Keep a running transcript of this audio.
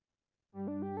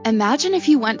Imagine if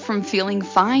you went from feeling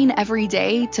fine every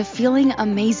day to feeling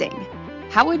amazing.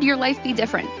 How would your life be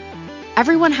different?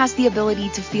 Everyone has the ability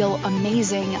to feel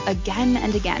amazing again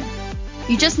and again.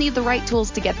 You just need the right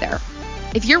tools to get there.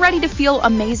 If you're ready to feel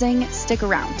amazing, stick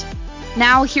around.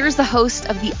 Now, here's the host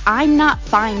of the I'm Not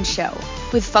Fine show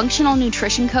with functional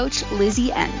nutrition coach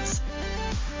Lizzie Enns.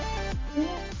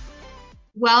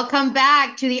 Welcome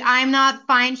back to the I'm Not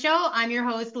Fine show. I'm your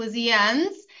host, Lizzie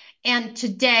Enns. And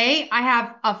today I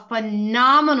have a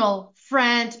phenomenal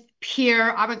friend, peer.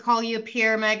 I would call you a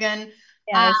peer, Megan,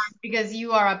 Yes. because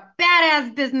you are a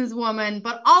badass businesswoman,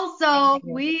 but also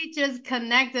we just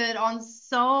connected on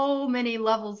so many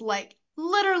levels, like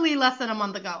literally less than a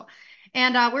month ago.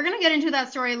 And we're going to get into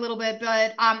that story a little bit,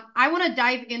 but I want to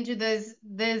dive into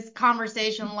this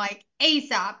conversation like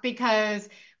ASAP because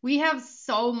we have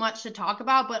so much to talk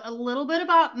about, but a little bit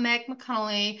about Meg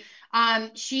Connolly.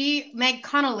 Meg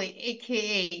Connolly,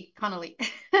 aka Connolly, is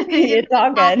It's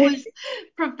all good. accomplished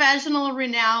professional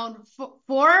renowned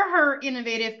for her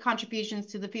innovative contributions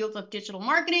to the fields of digital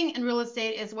marketing and real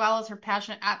estate, as well as her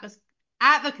passionate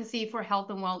advocacy for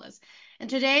health and wellness. And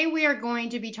today we are going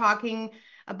to be talking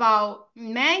about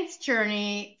Meg's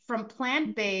journey from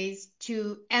plant-based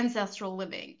to ancestral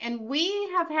living. And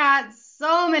we have had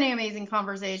so many amazing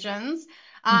conversations.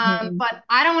 But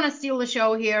I don't want to steal the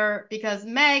show here because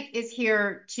Meg is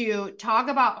here to talk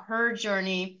about her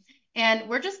journey. And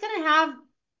we're just going to have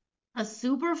a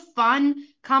super fun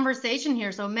conversation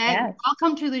here. So Meg, Yes.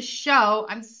 welcome to the show.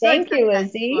 I'm so Thank excited you,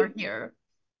 that you are Lizzie. here.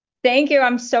 Thank you.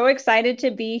 I'm so excited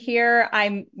to be here.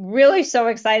 I'm really so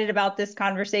excited about this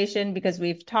conversation because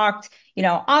we've talked,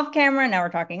 off camera. Now we're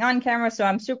talking on camera. So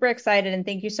I'm super excited and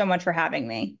thank you so much for having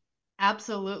me.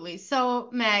 Absolutely. So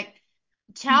Meg,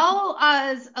 tell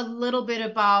us a little bit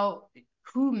about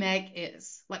who Meg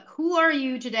is. Like, who are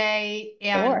you today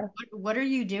and Sure. what are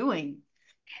you doing?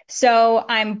 So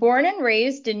I'm born and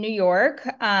raised in New York,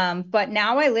 but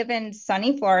now I live in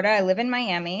sunny Florida. I live in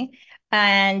Miami,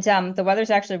 and the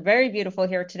weather's actually very beautiful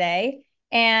here today.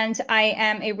 And I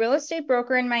am a real estate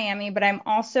broker in Miami, but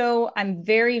I'm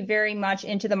very, very much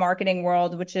into the marketing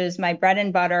world, which is my bread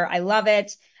and butter. I love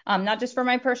it, not just for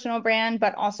my personal brand,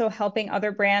 but also helping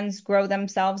other brands grow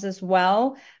themselves as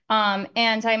well.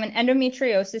 And I'm an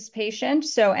endometriosis patient.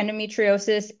 So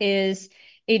endometriosis is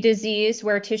a disease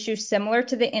where tissue similar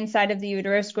to the inside of the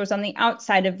uterus grows on the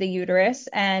outside of the uterus.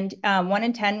 And 1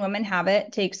 in 10 women have it.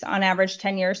 It takes on average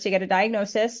 10 years to get a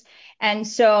diagnosis. And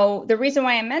so the reason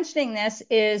why I'm mentioning this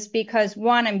is because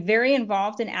one, I'm very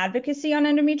involved in advocacy on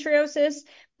endometriosis,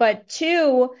 but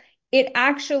two, it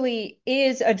actually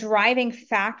is a driving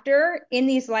factor in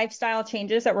these lifestyle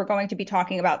changes that we're going to be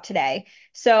talking about today.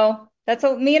 So that's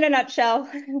me in a nutshell.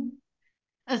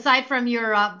 Aside from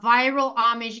your viral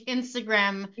Amish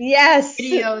Instagram Yes.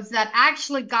 videos that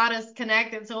actually got us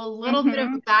connected. So a little bit of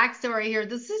Mm-hmm. a backstory here.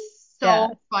 This is Yeah.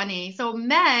 so funny. So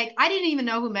Meg, I didn't even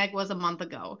know who Meg was a month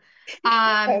ago. So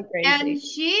And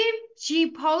crazy.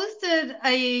 she posted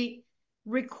a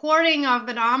recording of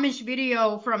an Amish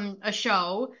video from a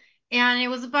show. And it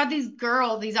was about these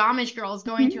Amish girls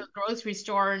going to a Mhm. grocery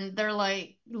store and they're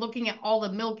like looking at all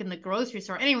the milk in the grocery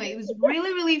store. Anyway, it was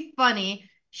really, really funny.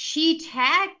 She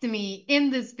tagged me in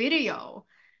this video.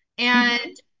 And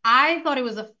Mhm. I thought it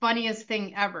was the funniest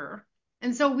thing ever.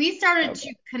 And so we started Okay.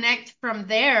 to connect from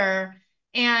there,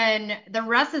 and the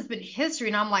rest has been history.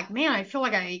 And I'm like, man, I feel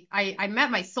like I met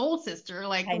my soul sister.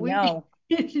 Like I we know.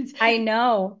 I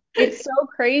know. It's so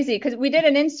crazy because we did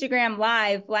an Instagram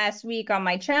live last week on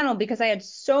my channel because I had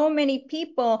so many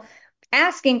people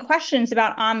asking questions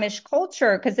about Amish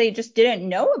culture because they just didn't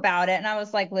know about it. And I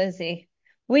was like, Lizzie,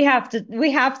 we have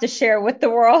to share with the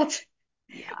world.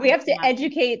 We yeah, have to yeah.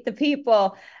 educate the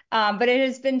people. But it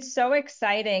has been so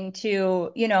exciting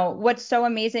to, what's so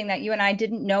amazing that you and I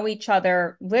didn't know each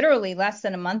other literally less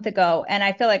than a month ago. And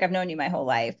I feel like I've known you my whole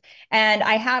life. And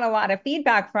I had a lot of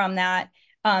feedback from that,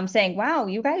 saying, wow,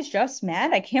 you guys just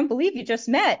met. I can't believe you just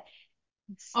met.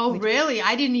 Oh, We just, really?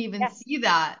 I didn't even yeah. see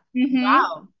that. Mm-hmm.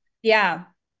 Wow. Yeah,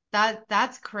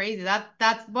 That's crazy.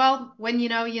 That's well, when you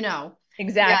know, you know. Yeah,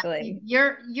 exactly.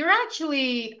 you're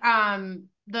actually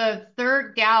the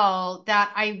third gal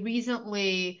that I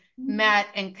recently met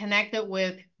and connected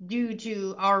with due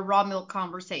to our raw milk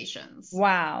conversations.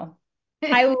 Wow.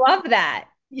 I love that.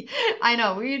 I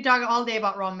know we talk all day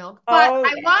about raw milk, but Oh,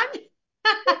 I want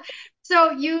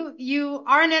so you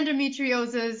are an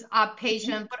endometriosis yeah.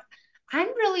 patient, but I'm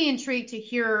really intrigued to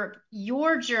hear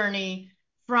your journey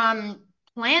from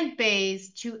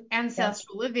plant-based to Yeah.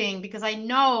 ancestral living because I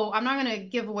know I'm not going to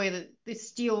give away the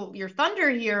steal your thunder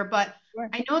here, but Sure.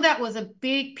 I know that was a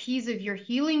big piece of your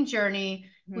healing journey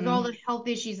with all Mhm. the health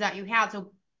issues that you had.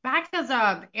 So back us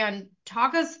up and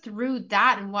talk us through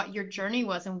that and what your journey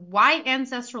was and why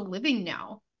ancestral living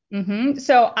now.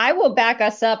 So I will back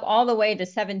us up all the way to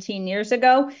 17 years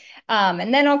ago,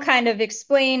 and then I'll kind of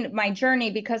explain my journey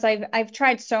because I've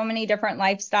tried so many different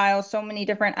lifestyles, so many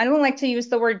different. I don't like to use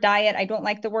the word diet. I don't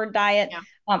like the word diet. Yeah.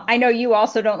 I know you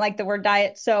also don't like the word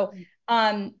diet.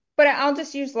 But I'll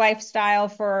just use lifestyle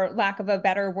for lack of a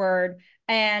better word.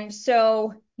 And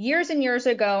so years and years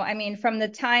ago, I mean, from the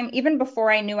time even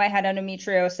before I knew I had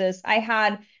endometriosis, I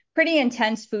had pretty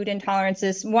intense food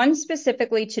intolerances. One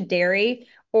specifically to dairy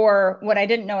or what I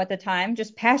didn't know at the time,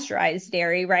 just pasteurized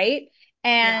dairy, right?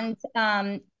 Yeah.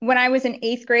 And when I was in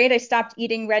eighth grade, I stopped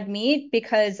eating red meat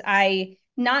because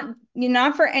not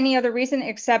for any other reason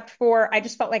except for I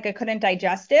just felt like I couldn't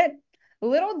digest it.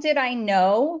 Little did I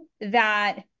know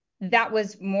that that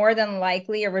was more than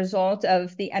likely a result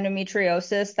of the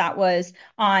endometriosis that was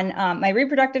on my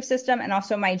reproductive system and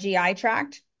also my GI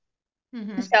tract.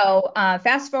 Mm-hmm. So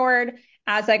fast forward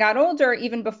as I got older,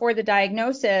 even before the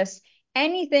diagnosis,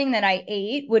 anything that I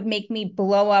ate would make me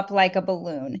blow up like a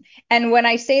balloon. And when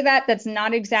I say that, that's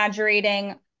not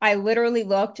exaggerating. I literally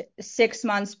looked 6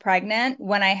 months pregnant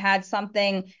when I had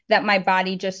something that my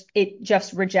body just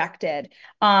rejected.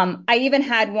 I even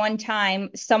had one time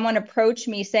someone approach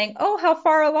me saying, "Oh, how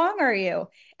far along are you?"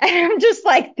 And I'm just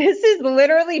like, this is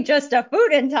literally just a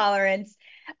food intolerance.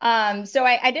 So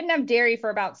I didn't have dairy for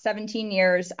about 17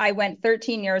 years. I went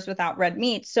 13 years without red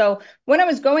meat. So when I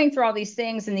was going through all these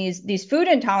things and these food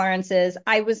intolerances,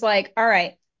 I was like, all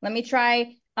right, let me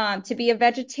try to be a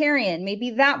vegetarian.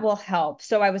 Maybe that will help.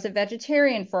 So I was a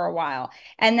vegetarian for a while.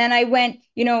 And then I went,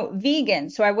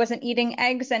 vegan. So I wasn't eating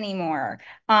eggs anymore.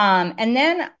 And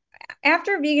then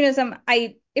after veganism,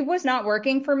 it was not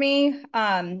working for me.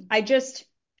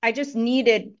 I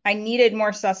needed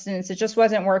more sustenance. It just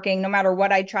wasn't working no matter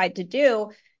what I tried to do.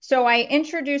 So I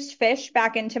introduced fish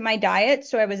back into my diet.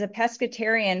 So I was a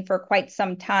pescatarian for quite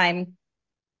some time.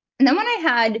 And then when I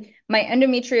had my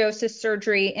endometriosis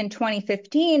surgery in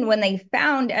 2015, when they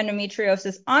found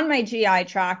endometriosis on my GI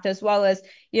tract, as well as,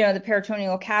 the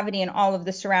peritoneal cavity and all of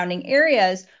the surrounding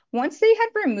areas, once they had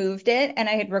removed it and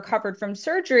I had recovered from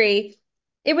surgery,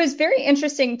 it was very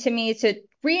interesting to me to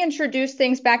reintroduce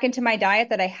things back into my diet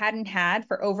that I hadn't had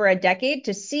for over a decade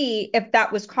to see if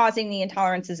that was causing the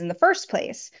intolerances in the first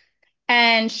place.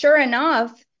 And sure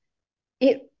enough,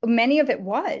 many of it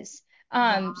was.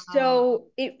 Wow. So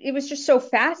it was just so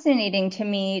fascinating to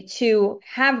me to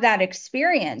have that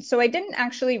experience. So I didn't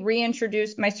actually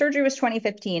reintroduce, my surgery was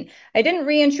 2015. I didn't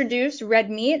reintroduce red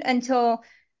meat until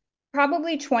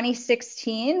probably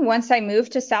 2016 once I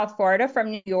moved to South Florida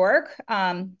from New York.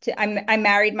 I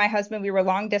married my husband. We were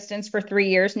long distance for 3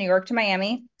 years, New York to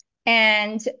Miami.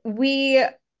 And we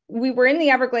were in the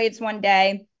Everglades one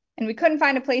day and we couldn't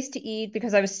find a place to eat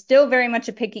because I was still very much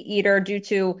a picky eater due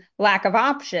to lack of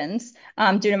options,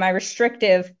 due to my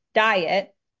restrictive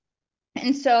diet.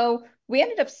 And so we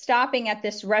ended up stopping at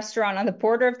this restaurant on the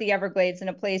border of the Everglades in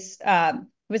a place, it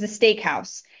was a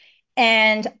steakhouse.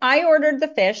 And I ordered the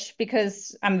fish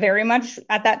because I'm very much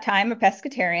at that time a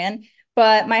pescatarian,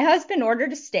 but my husband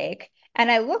ordered a steak. And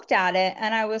I looked at it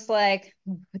and I was like,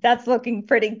 that's looking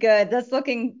pretty good. That's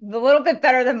looking a little bit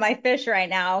better than my fish right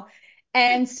now.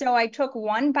 And so I took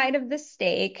one bite of the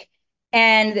steak,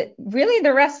 and really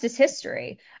the rest is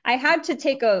history. I had to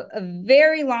take a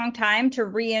very long time to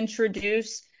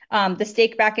reintroduce the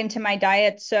steak back into my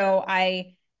diet. So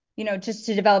just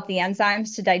to develop the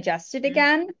enzymes to digest it Mhm.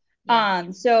 again.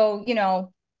 Yeah.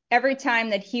 Every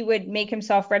time that he would make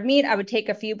himself red meat, I would take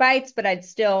a few bites, but I'd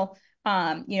still,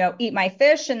 eat my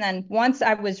fish. And then once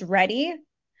I was ready,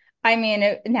 I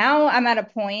mean, now I'm at a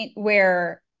point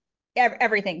where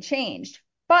everything changed. Yeah.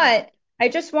 But I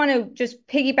just want to just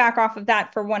piggyback off of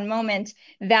that for one moment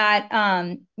that,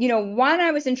 when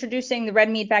I was introducing the red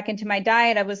meat back into my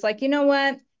diet, I was like, you know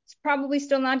what? It's probably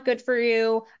still not good for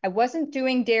you. I wasn't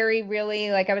doing dairy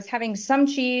really. Like I was having some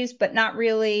cheese, but not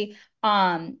really.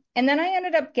 And then I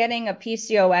ended up getting a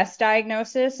PCOS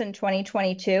diagnosis in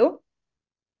 2022.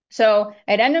 So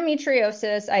I had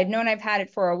endometriosis. I had known I've had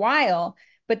it for a while,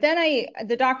 but then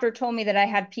the doctor told me that I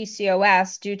had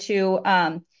PCOS due to,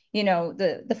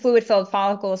 the fluid-filled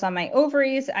follicles on my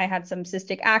ovaries. I had some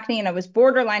cystic acne and I was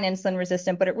borderline insulin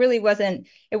resistant, but it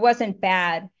wasn't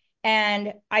bad.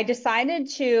 And I decided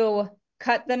to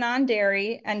cut the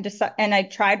non-dairy and I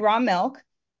tried raw milk.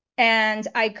 And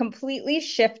I completely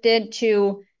shifted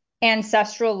to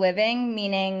ancestral living,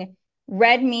 meaning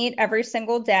red meat every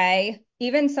single day,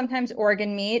 even sometimes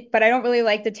organ meat, but I don't really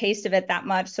like the taste of it that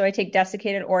much. So I take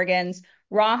desiccated organs,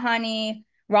 raw honey,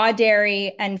 raw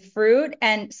dairy and fruit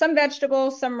and some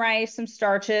vegetables, some rice, some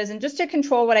starches, and just to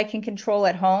control what I can control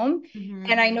at home.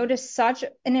 Mm-hmm. And I noticed such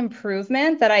an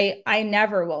improvement that I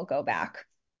never will go back.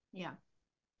 Yeah.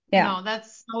 Yeah. No,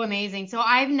 that's so amazing. So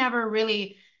I've never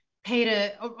really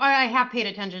I have paid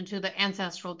attention to the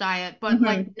ancestral diet, but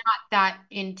like Hmm. not that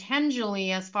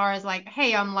intentionally as far as like,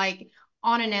 hey, I'm like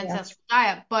on an Yeah. ancestral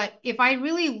diet. But if I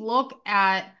really look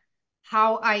at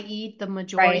how I eat the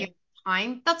majority of Right. the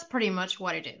time, that's pretty much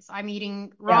what it is. I'm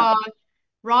eating Yeah.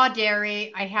 raw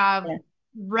dairy. I have Yeah.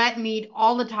 red meat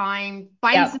all the time,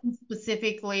 Yep. bison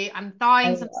specifically. I'm I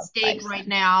thawing some love steak right bison.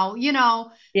 now, you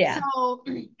know. Yeah. So,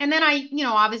 and then I,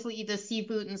 obviously eat the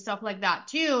seafood and stuff like that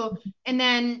too. And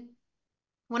then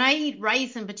when I eat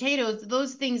rice and potatoes,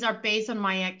 those things are based on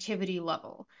my activity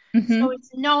level. So Hmm. it's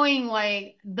knowing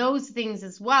like those things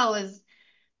as well as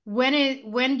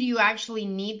when do you actually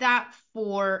need that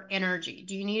for energy?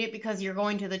 Do you need it because you're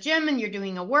going to the gym and you're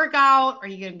doing a workout? Are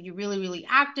you going to be really, really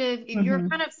active? If you're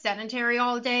Hmm. kind of sedentary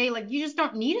all day, like you just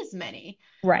don't need as many.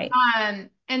 Right.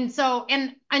 And so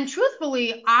and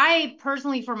truthfully, I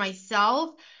personally for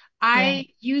myself, Yeah. I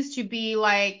used to be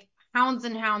like hounds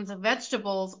and hounds of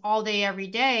vegetables all day, every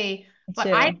day. Me But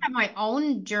I too. have my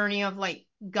own journey of like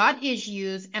gut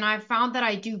issues, and I found that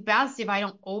I do best if I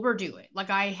don't overdo it. Like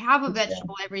I have a Me too.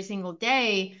 vegetable every single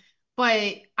day,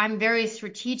 but I'm very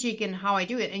strategic in how I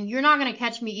do it. And you're not gonna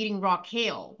catch me eating raw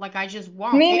kale. Like I just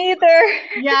won't. Me neither.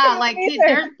 Yeah, Me like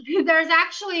neither. there's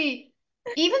actually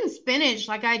even spinach.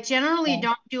 Like I generally Yeah.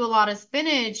 don't do a lot of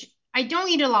spinach. I don't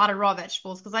eat a lot of raw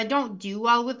vegetables because I don't do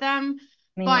well with them.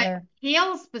 Me But neither.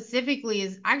 kale specifically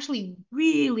is actually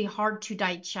really hard to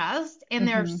digest, and Hmm.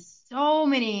 there's so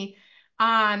many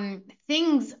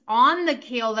things on the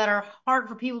kale that are hard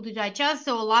for people to digest.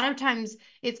 So a lot of times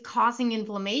it's causing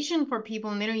inflammation for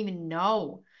people and they don't even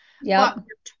know. But Yep.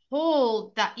 we're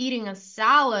told that eating a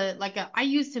salad, I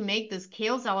used to make this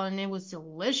kale salad and it was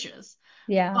delicious,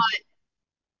 Yeah. but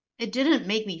it didn't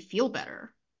make me feel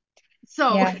better.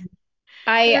 So Yeah.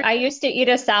 I there, I used to eat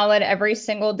a salad every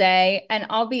single day, and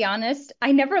I'll be honest,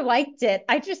 I never liked it.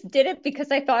 I just did it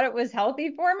because I thought it was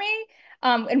healthy for me.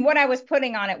 And what I was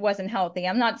putting on it wasn't healthy.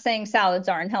 I'm not saying salads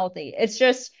aren't healthy. It's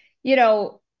just, you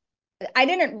know, I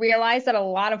didn't realize that a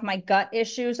lot of my gut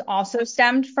issues also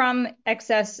stemmed from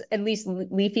excess, at least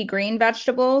leafy green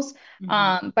vegetables.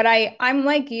 Mhm, But I'm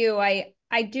like you.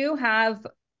 I do have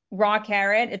raw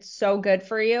carrot. It's so good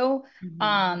for you.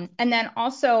 mhm. And then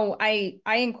also I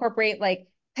incorporate like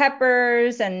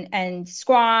peppers and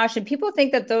squash, and people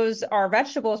think that those are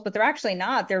vegetables, but they're actually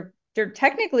not. They're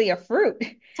technically a fruit,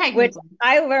 which Technically.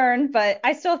 I learned, but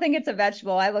I still think it's a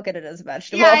vegetable. I look at it as a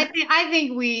Yeah, vegetable.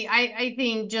 I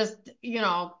think just,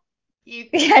 you,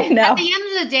 Yeah, I at know. the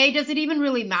end of the day, does it even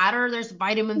really matter? There's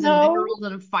vitamins and No, minerals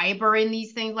and fiber in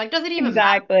these things. Like, does it even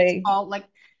matter if it's exactly. called? Like,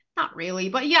 not really.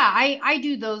 But yeah, I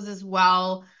do those as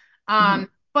well. Hmm.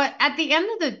 But at the end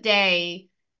of the day,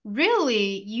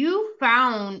 really, you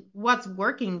found what's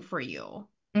working for you.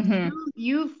 Hmm.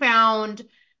 You found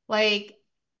like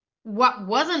what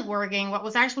wasn't working, what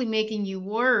was actually making you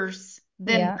worse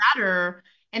than Yeah. better.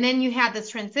 And then you had this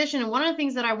transition. And one of the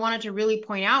things that I wanted to really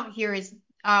point out here is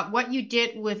what you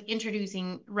did with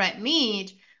introducing red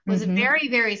meat was Hmm. very,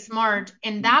 very smart.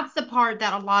 And that's the part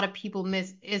that a lot of people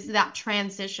miss is that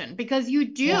transition because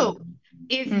you Yeah. do.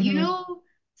 If Hmm. you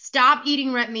stop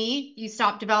eating red meat, you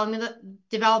stop developing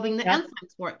the Yep.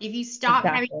 enzymes for it. If you stop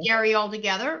having Exactly. dairy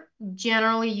altogether,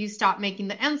 generally you stop making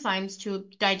the enzymes to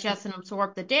digest and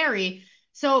absorb the dairy.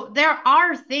 So there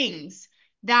are things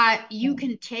that you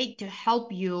can take to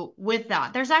help you with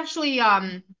that.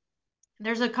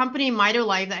 There's a company,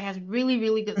 MitoLife, that has really,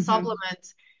 really good Hmm.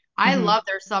 supplements. I Hmm. love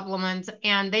their supplements,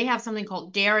 and they have something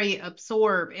called Dairy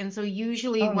Absorb. And so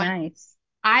usually Oh, when nice.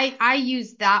 I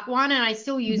use that one and I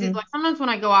still use it. Hmm. Like sometimes when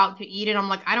I go out to eat it, I'm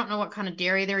like, I don't know what kind of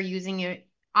dairy they're using it.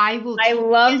 I will I take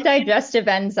love it. digestive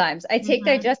enzymes. I take Hmm.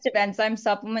 digestive enzyme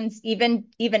supplements even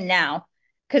now.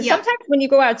 Because Yeah. sometimes when you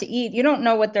go out to eat, you don't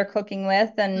know what they're cooking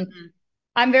with. And Hmm.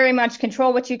 I'm very much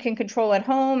control what you can control at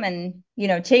home and,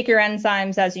 take your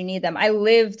enzymes as you need them. I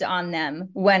lived on them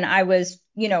when I was,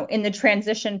 in the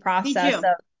transition Me process too.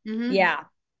 of, Hmm. yeah.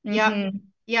 Yep. Hmm.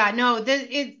 Yeah, no,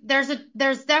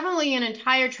 there's definitely an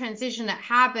entire transition that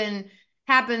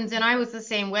happens, and I was the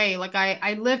same way. Like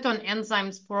I lived on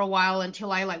enzymes for a while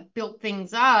until I like built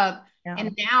things up, Yeah.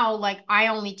 and now like I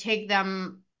only take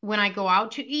them when I go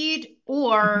out to eat,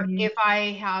 or Hmm. if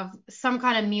I have some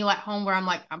kind of meal at home where I'm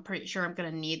like I'm pretty sure I'm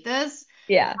gonna need this.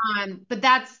 Yeah. But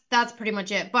that's pretty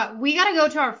much it. But we got to go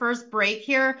to our first break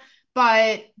here.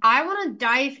 But I want to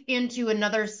dive into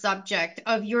another subject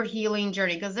of your healing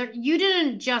journey because you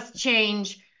didn't just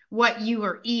change what you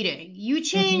were eating. You Mhm.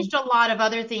 changed a lot of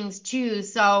other things too.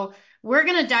 So we're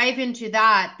going to dive into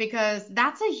that because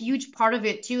that's a huge part of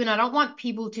it too. And I don't want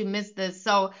people to miss this.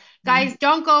 So, guys,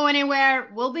 don't go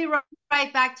anywhere. We'll be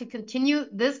right back to continue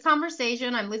this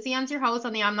conversation. I'm Lizzie Ann's your host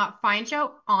on the I'm Not Fine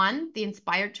show on the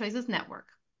Inspired Choices Network.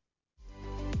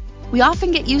 We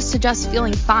often get used to just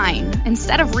feeling fine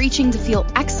instead of reaching to feel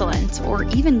excellent or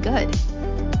even good.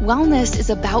 Wellness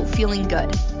is about feeling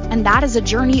good, and that is a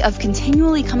journey of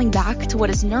continually coming back to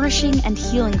what is nourishing and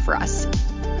healing for us.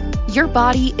 Your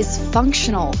body is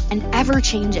functional and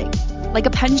ever-changing, like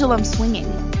a pendulum swinging.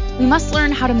 We must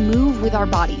learn how to move with our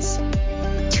bodies.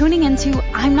 Tuning into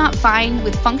I'm Not Fine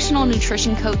with functional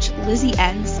nutrition coach Lizzie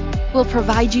Enns will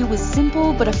provide you with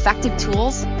simple but effective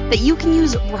tools that you can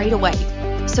use right away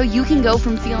so you can go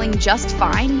from feeling just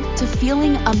fine to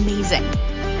feeling amazing.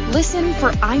 Listen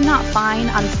for I'm Not Fine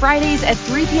on Fridays at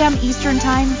 3 p.m. Eastern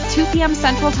Time, 2 p.m.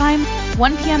 Central Time,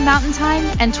 1 p.m. Mountain Time,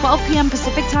 and 12 p.m.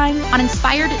 Pacific Time on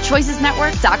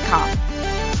InspiredChoicesNetwork.com.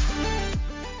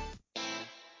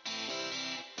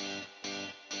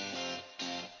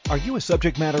 Are you a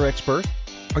subject matter expert?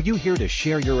 Are you here to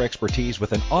share your expertise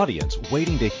with an audience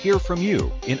waiting to hear from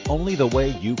you in only the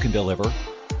way you can deliver?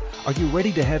 Are you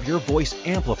ready to have your voice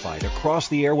amplified across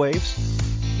the airwaves?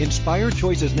 Inspired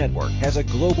Choices Network has a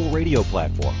global radio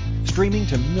platform streaming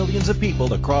to millions of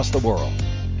people across the world.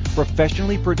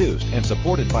 Professionally produced and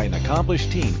supported by an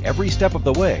accomplished team every step of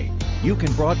the way, you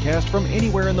can broadcast from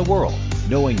anywhere in the world,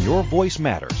 knowing your voice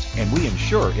matters, and we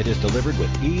ensure it is delivered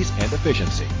with ease and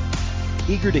efficiency.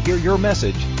 Eager to hear your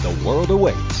message, the world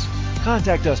awaits.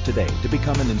 Contact us today to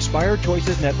become an Inspired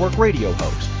Choices Network radio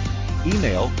host.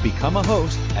 Email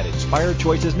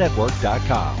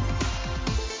becomeahost@inspiredchoicesnetwork.com.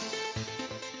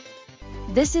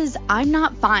 This is I'm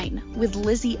Not Fine with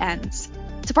Lizzie Enns.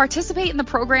 To participate in the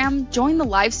program, join the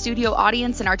live studio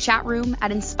audience in our chat room at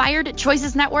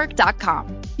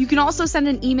InspiredChoicesNetwork.com. You can also send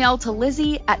an email to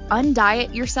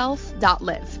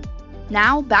lizzie@undietyourself.live.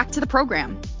 Now, back to the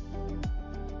program.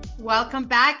 Welcome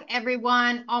back,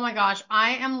 everyone. Oh my gosh,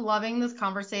 I am loving this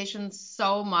conversation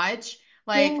so much.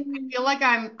 Like, I feel like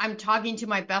I'm talking to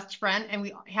my best friend, and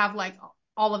we have like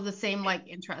all of the same like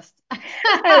interests.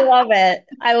 I love it.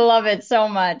 I love it so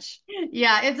much.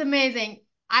 Yeah, it's amazing.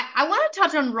 I want to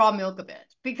touch on raw milk a bit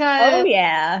Oh because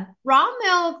yeah. raw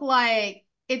milk, like,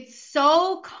 it's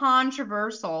so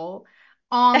controversial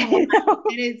online. I know.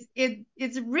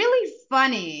 It's really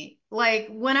funny, like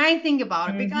when I think about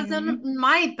it, because Hmm. in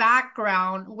my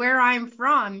background, where I'm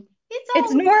from, it's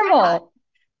It's all fat normal.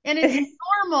 and it's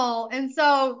normal. And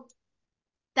so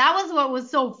that was what was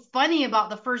so funny about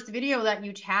the first video that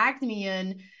you tagged me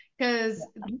in, because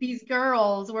these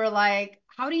girls were like,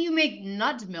 "How do you make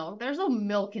nut milk? There's no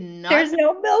milk in There's nuts."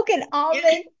 no milk in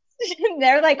almonds.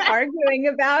 They're like arguing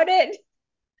about it.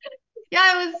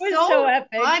 Yeah, it It was was so so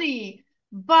epic. funny.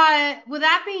 But with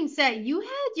that being said, you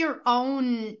had your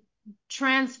own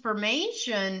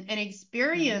transformation and Mhm.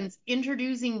 experience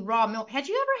introducing raw milk. Had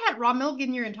you ever had raw milk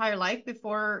in your entire life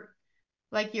before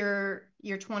like your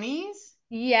 20s?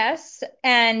 Yes,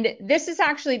 and this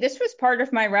was part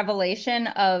of my revelation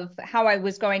of how I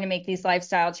was going to make these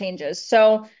lifestyle changes.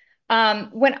 So,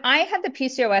 when I had the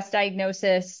PCOS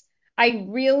diagnosis, I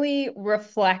really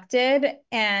reflected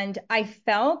and I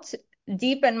felt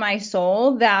deep in my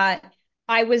soul that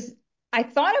I was, I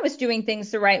thought I was doing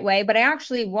things the right way, but I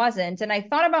actually wasn't. And I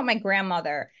thought about my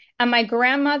grandmother, and my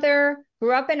grandmother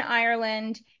grew up in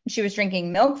Ireland. She was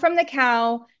drinking milk from the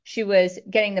cow. She was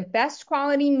getting the best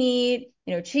quality meat,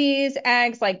 cheese,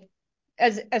 eggs, like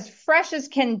as fresh as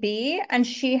can be. And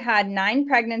she had 9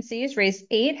 pregnancies, raised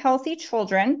 8 healthy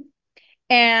children.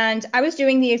 And I was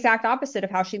doing the exact opposite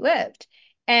of how she lived.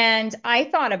 And I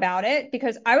thought about it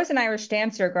because I was an Irish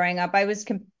dancer growing up. I was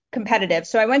competitive.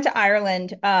 So I went to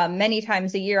Ireland many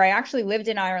times a year. I actually lived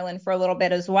in Ireland for a little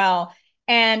bit as well.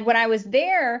 And when I was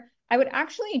there, I would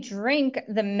actually drink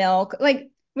the milk. Like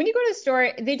when you go to the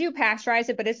store, they do pasteurize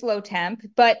it, but it's low temp.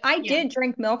 But I Yeah. did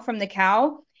drink milk from the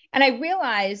cow. And I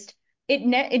realized it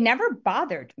never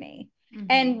bothered me. Hmm.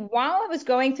 And while I was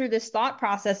going through this thought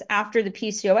process after the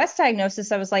PCOS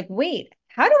diagnosis, I was like, wait,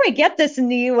 how do I get this in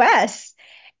the US?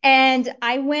 And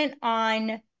I went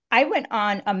on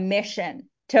a mission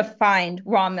to find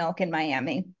raw milk in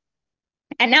Miami.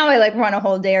 And now I like run a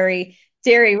whole dairy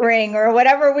ring or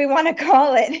whatever we want to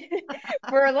call it,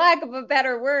 for lack of a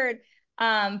better word.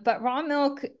 But raw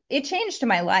milk, it changed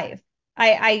my life.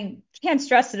 I can't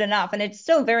stress it enough. And it's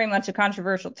still very much a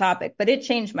controversial topic, but it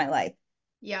changed my life.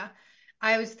 Yeah.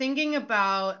 I was thinking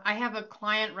about, I have a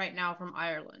client right now from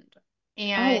Ireland, Oh,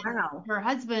 and wow. her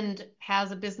husband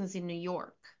has a business in New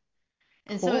York.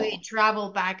 And so they Cool.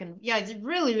 travel back and yeah, it's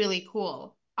really, really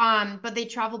cool. But they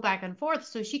travel back and forth.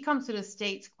 So she comes to the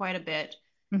States quite a bit.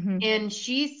 Hmm. And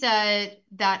she said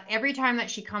that every time that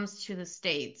she comes to the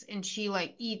States and she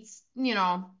like eats,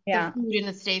 the Yeah. food in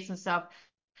the States and stuff,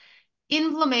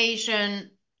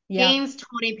 inflammation, Yep. gains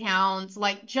 20 pounds,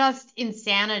 like just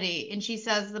insanity. And she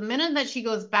says the minute that she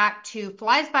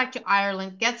flies back to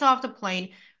Ireland, gets off the plane,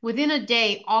 within a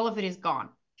day, all of it is gone.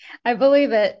 I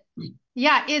believe it.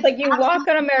 Yeah, it's Like you walk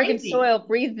on absolutely American crazy. soil,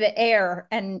 breathe the air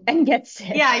and get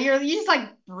Yeah, sick. you just like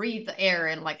breathe the air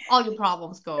and like all your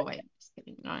problems go away. Just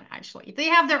kidding. Not actually. They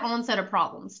have their own set of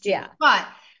problems too. Yeah. But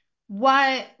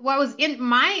what was in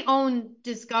my own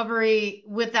discovery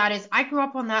with that is I grew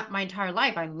up on that my entire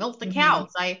life. I milked the Hmm.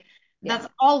 cows. I Yeah. That's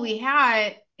all we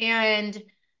had. And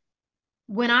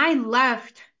when I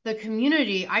left the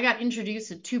community, I got introduced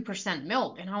to 2%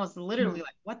 milk and I was literally Mhm.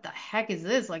 like, what the heck is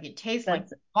this? Like it tastes like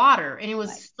That's water. And it my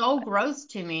was so God. gross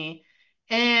to me.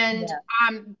 And Yeah.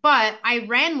 Of but I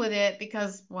ran with it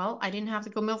because, well, I didn't have to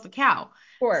go milk the cow.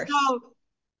 course. So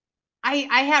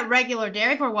I had regular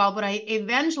dairy for a while, but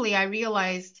I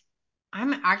realized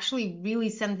I'm actually really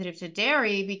sensitive to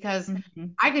dairy because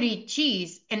Hmm. I could eat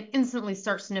cheese and instantly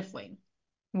start sniffling.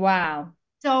 Wow.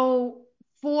 So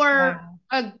for Wow.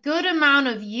 a good amount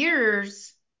of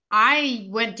years, I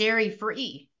went dairy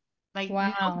free, like no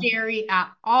Wow. dairy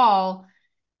at all.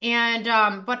 And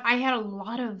but I had a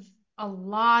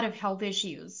lot of health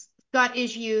issues, gut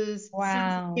issues,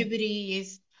 Wow.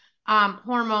 sensitivities,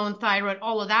 hormone, thyroid,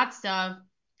 all of that stuff.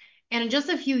 And just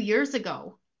a few years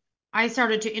ago, I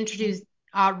started to introduce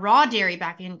raw dairy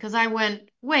back in because I went,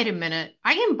 wait a minute,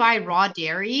 I can buy raw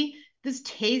dairy. This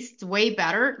tastes way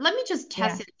better. Let me just Yeah.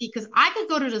 test it because I could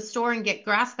go to the store and get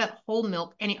grass-fed whole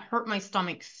milk and it hurt my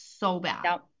stomach so bad.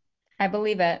 Yep. I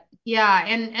believe it. Yeah,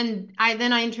 and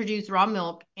I introduced raw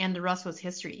milk and the rest was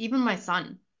history. Even my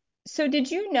son. So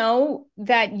did you know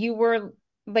that you were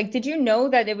like, did you know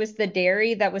that it was the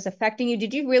dairy that was affecting you?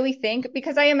 Did you really think?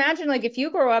 Because I imagine like if you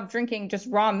grow up drinking just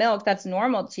raw milk, that's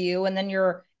normal to you, and then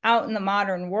you're out in the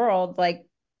modern world, like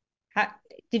how,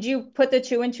 did you put the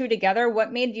two and two together?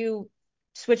 What made you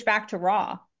switch back to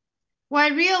raw? Well,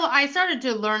 I started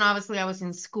to learn, obviously, I was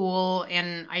in school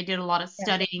and I did a lot of Yeah.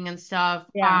 studying and stuff.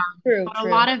 Yeah. True, But a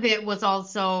lot true. of it was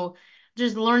also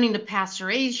just learning the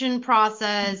pasteurization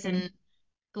process Hmm. and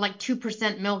like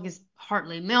 2% milk is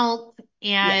hardly milk.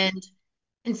 Yeah.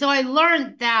 And so I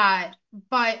learned that,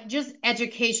 but just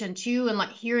education too, and like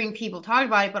hearing people talk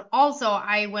about it. But also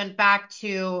I went back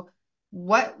to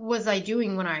what was I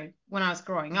doing when I was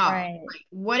growing up? Right. Like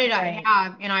what did I Right.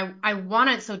 have? And I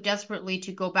wanted so desperately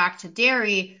to go back to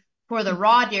dairy for the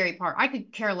raw dairy part. I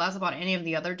could care less about any of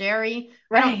the other dairy.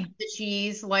 I don't Right. like the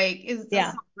cheese, like is that's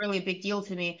Yeah. not really a big deal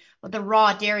to me. But the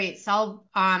raw dairy itself,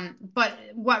 but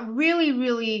what really,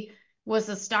 really was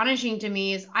astonishing to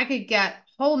me is I could get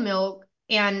whole milk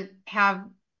and have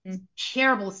Mm.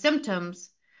 terrible symptoms.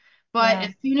 But Yeah.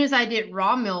 as soon as I did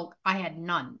raw milk, I had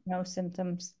none. No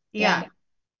symptoms. Yeah. Yeah. Yeah.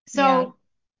 So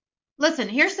listen,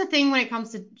 here's the thing when it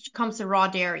comes to raw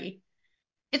dairy.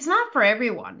 It's not for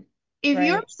everyone. If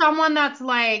you're Right. someone that's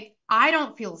like, I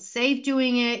don't feel safe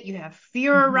doing it, you have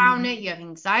fear around Hmm. it, you have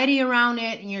anxiety around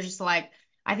it, and you're just like,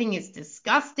 I think it's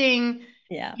disgusting,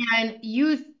 Yeah. and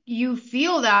you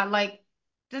feel that like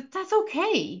that's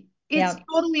okay. It's Yeah.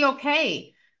 totally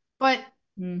okay. But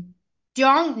Mm.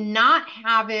 don't not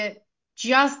have it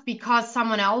just because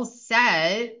someone else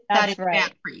said that That's it's bad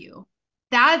right. for you.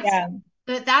 That's Yeah.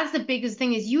 that's the biggest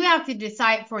thing is you have to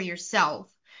decide for yourself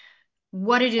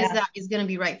what it is Yeah. that is going to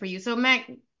be right for you. So Mac,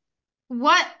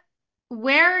 what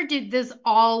where did this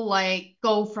all like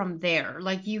go from there?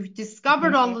 Like you've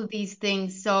discovered Mhm. all of these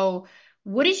things. So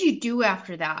what did you do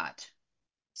after that?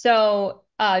 So,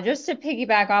 just to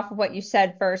piggyback off of what you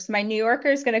said first, my New Yorker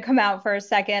is going to come out for a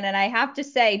second, and I have to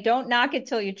say, don't knock it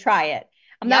till you try it.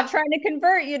 I'm not Yep. trying to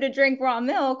convert you to drink raw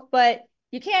milk, but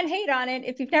you can't hate on it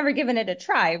if you've never given it a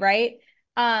try, right?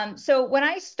 So when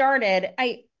I started,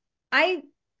 I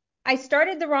I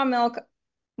started the raw milk.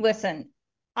 Listen,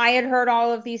 I had heard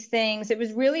all of these things. It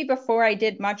was really before I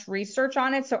did much research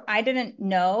on it, so I didn't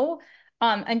know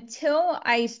until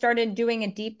I started doing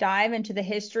a deep dive into the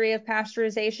history of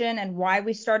pasteurization and why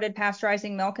we started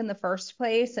pasteurizing milk in the first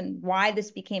place and why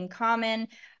this became common.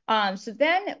 So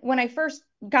then, when I first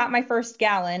got my first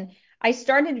gallon, I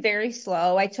started very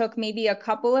slow. I took maybe a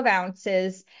couple of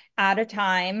ounces at a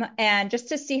time and just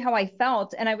to see how I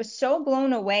felt. And I was so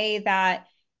blown away that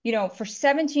for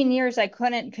 17 years, I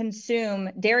couldn't consume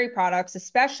dairy products,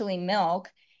 especially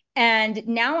milk. And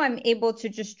now I'm able to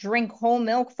just drink whole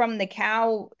milk from the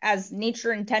cow as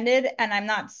nature intended, and I'm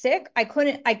not sick. I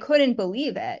couldn't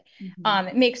believe it. Mhm.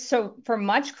 It makes so for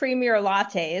much creamier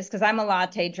lattes because I'm a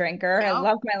latte drinker. I Yep.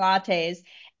 love my lattes.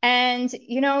 And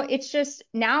it's just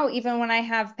now, even when I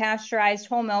have pasteurized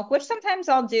whole milk, which sometimes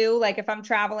I'll do, like if I'm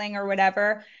traveling or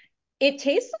whatever, it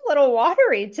tastes a little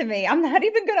watery to me. I'm not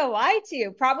even going to lie to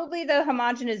you. Probably the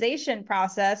homogenization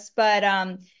process, but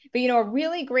a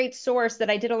really great source that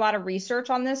I did a lot of research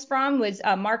on this from was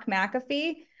Mark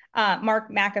McAfee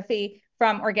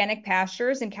from Organic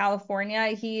Pastures in California.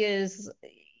 He's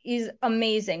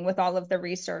amazing with all of the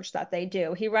research that they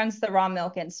do. He runs the Raw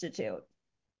Milk Institute.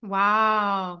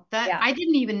 Wow. That Yeah. I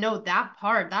didn't even know that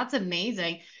part. That's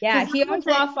amazing. Yeah, Because he owns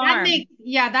Raw Farm.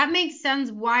 that makes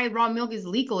sense why raw milk is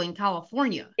legal in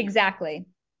California. Exactly.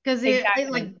 Because it like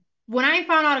Exactly. when I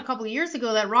found out a couple of years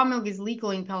ago that raw milk is legal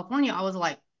in California, I was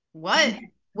like, what?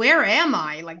 Where am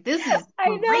I? Like this is I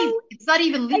crazy. know. It's not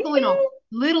even I legal in a know.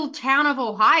 little town of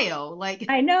Ohio. Like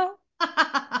I know.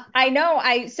 I know.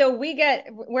 So we get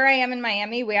where I am in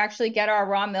Miami, we actually get our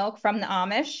raw milk from the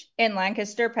Amish in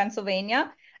Lancaster,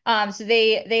 Pennsylvania. So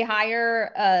they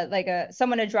hire like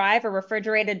someone to drive a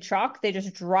refrigerated truck. They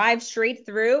just drive straight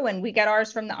through, and we get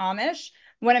ours from the Amish.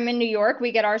 When I'm in New York,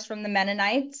 we get ours from the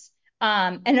Mennonites.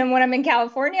 And then when I'm in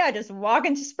California, I just walk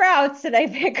into Sprouts and I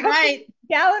pick up a right.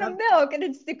 gallon of That's, milk, and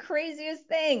it's the craziest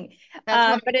thing.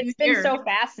 that's what But we do it's been here. so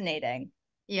fascinating.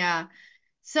 Yeah.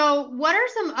 So what are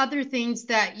some other things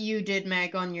that you did,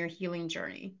 Meg, on your healing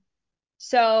journey?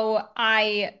 So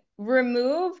I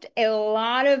removed a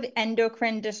lot of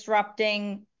endocrine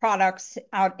disrupting products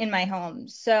out in my home.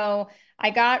 So I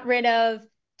got rid of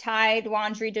Tide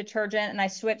laundry detergent and I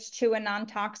switched to a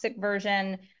non-toxic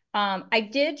version. I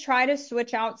did try to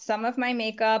switch out some of my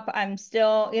makeup. I'm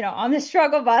still, on the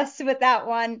struggle bus with that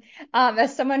one,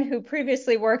 as someone who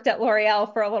previously worked at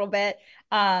L'Oreal for a little bit.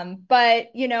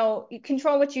 But you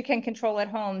control what you can control at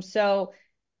home. So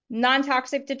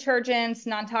non-toxic detergents,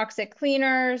 non-toxic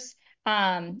cleaners.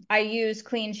 I use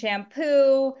clean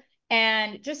shampoo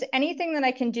and just anything that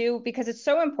I can do because it's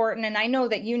so important. And I know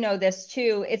that you know this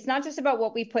too. It's not just about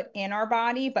what we put in our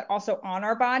body, but also on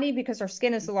our body because our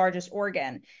skin is the largest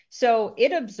organ. So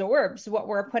it absorbs what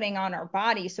we're putting on our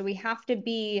body. So we have to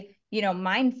be,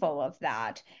 mindful of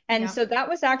that. And Yeah. so that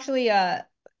was actually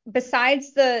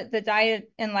besides the diet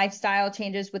and lifestyle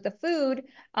changes with the food,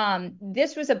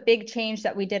 this was a big change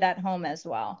that we did at home as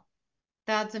well.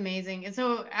 That's amazing. And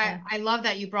so Yeah. I love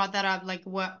that you brought that up. Like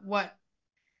what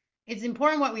it's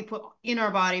important what we put in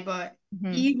our body, but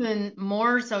Hmm. even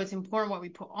more so it's important what we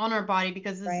put on our body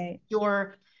because this is Right.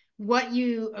 your what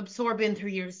you absorb in through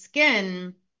your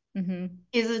skin Hmm.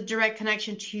 is a direct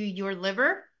connection to your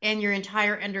liver and your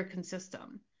entire endocrine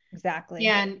system. Exactly.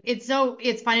 And it's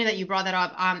funny that you brought that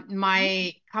up.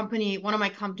 My company, one of my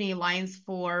company lines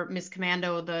for Miss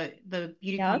Commando, the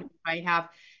beauty Yep. company I have,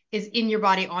 is in your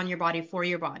body, on your body, for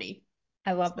your body.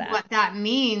 I love So that. what that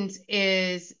means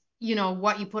is,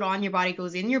 what you put on your body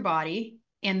goes in your body,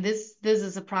 and this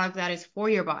is a product that is for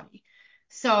your body. Hmm.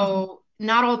 So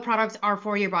not all products are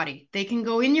for your body. They can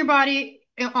go in your body,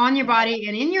 on your Yeah. body,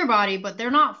 and in your body, but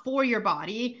they're not for your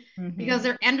body because Hmm.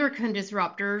 they're endocrine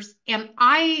disruptors. And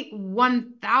I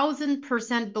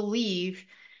 1000% believe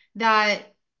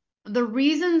that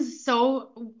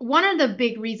one of the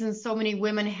big reasons so many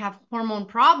women have hormone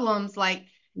problems like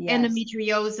Yes.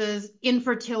 endometriosis,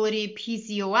 infertility,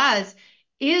 PCOS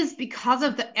is because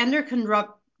of the endocrine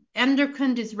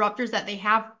disruptors that they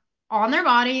have on their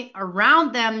body,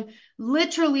 around them,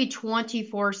 literally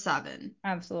 24/7.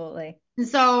 Absolutely. And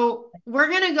so we're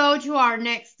going to go to our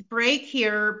next break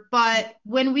here, but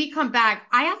when we come back,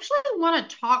 I actually want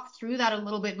to talk through that a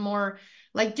little bit more,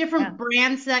 like Yeah. different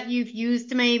brands that you've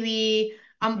used maybe,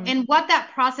 Hmm. and what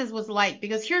that process was like.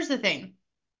 Because here's the thing.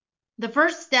 The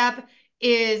first step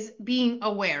is being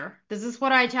aware. This is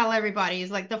what I tell everybody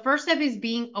is like the first step is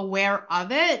being aware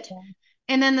of it. Yeah.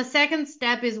 And then the second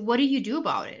step is what do you do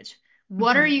about it?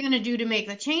 What are Hmm. you going to do to make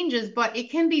the changes? But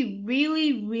it can be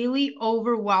really, really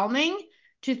overwhelming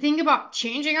to think about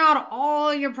changing out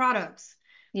all your products.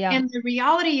 Yeah. And the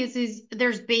reality is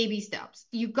there's baby steps.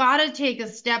 You got to take a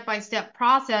step-by-step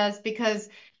process because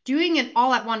doing it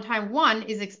all at one time, one,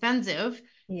 is expensive.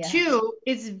 Yes. Two,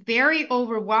 it's very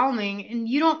overwhelming, and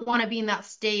you don't want to be in that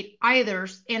state either.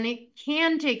 And it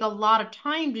can take a lot of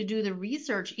time to do the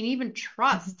research and even Mhm.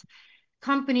 trust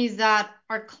companies that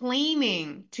are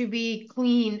claiming to be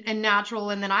clean and natural.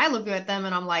 And then I look at them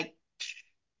and I'm like,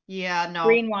 yeah, no.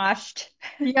 Greenwashed.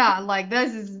 Yeah, like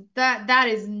that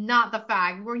is not the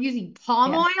fact. We're using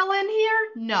palm Yeah. oil in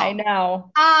here? I No.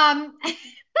 know. Um,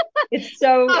 It's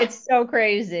so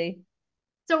crazy.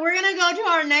 So we're gonna go to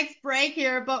our next break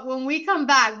here, but when we come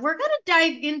back, we're gonna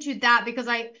dive into that because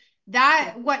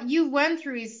that what you went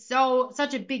through is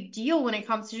such a big deal when it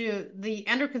comes to the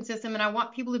endocrine system, and I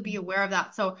want people to be aware of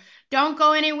that. So don't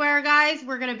go anywhere, guys.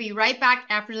 We're gonna be right back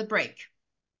after the break.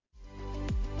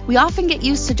 We often get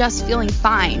used to just feeling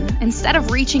fine instead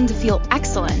of reaching to feel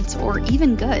excellent or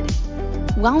even good.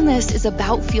 Wellness is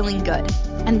about feeling good,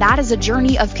 and that is a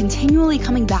journey of continually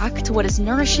coming back to what is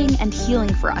nourishing and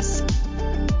healing for us.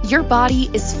 Your body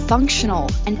is functional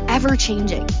and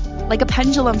ever-changing, like a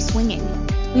pendulum swinging.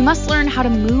 We must learn how to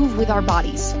move with our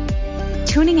bodies.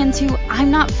 Tuning into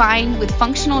I'm Not Fine with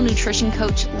functional nutrition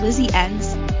coach Lizzie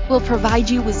Enns will provide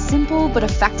you with simple but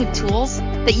effective tools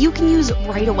that you can use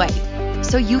right away,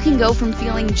 so you can go from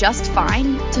feeling just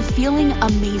fine to feeling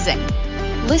amazing.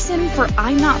 Listen for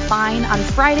I'm Not Fine on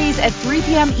Fridays at 3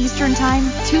 p.m. Eastern Time,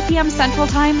 2 p.m. Central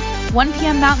Time, 1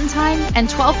 p.m. Mountain Time, and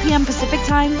 12 p.m. Pacific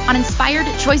Time on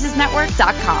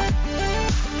InspiredChoicesNetwork.com.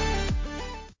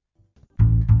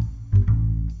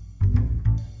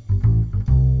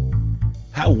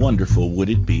 How wonderful would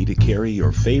it be to carry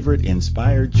your favorite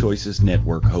Inspired Choices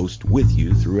Network host with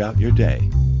you throughout your day?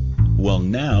 Well,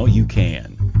 now you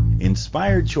can.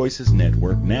 Inspired Choices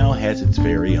Network now has its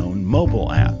very own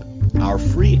mobile app. Our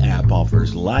free app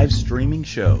offers live streaming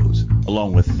shows,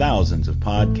 along with thousands of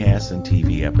podcasts and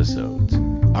TV episodes.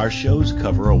 Our shows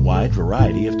cover a wide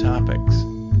variety of topics.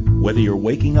 Whether you're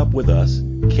waking up with us,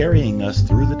 carrying us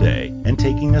through the day, and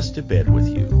taking us to bed with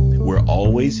you, we're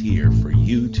always here for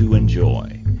you to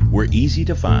enjoy. We're easy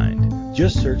to find.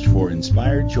 Just search for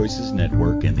Inspired Choices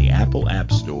Network in the Apple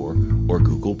App Store or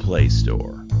Google Play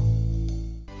Store.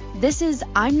 This is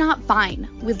I'm Not Fine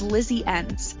with Lizzie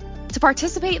Enns. To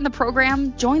participate in the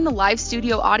program, join the live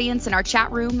studio audience in our chat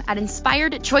room at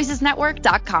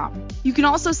InspiredChoicesNetwork.com. You can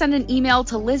also send an email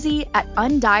to Lizzie at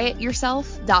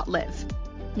undietyourself.live.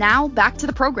 Now, back to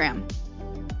the program.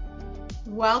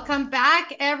 Welcome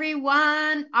back,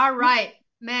 everyone. All right,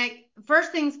 Meg,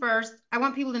 first things first, I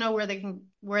want people to know where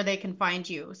they can find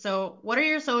you. So what are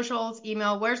your socials,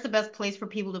 email? Where's the best place for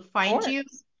people to find you?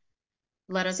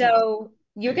 Let us know. So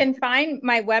you can find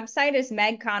my website is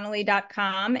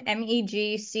megconnolly.com,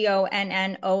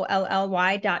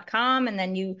 megconnolly.com. And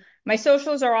then my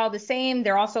socials are all the same.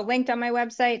 They're also linked on my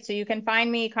website. So you can find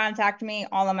me, contact me,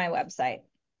 all on my website.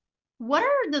 What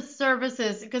are the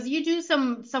services? Because you do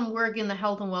some work in the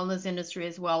health and wellness industry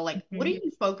as well. Like, what do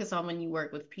you focus on when you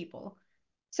work with people?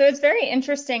 So it's very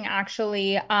interesting,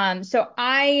 actually.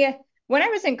 When I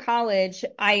was in college,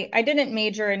 I didn't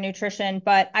major in nutrition,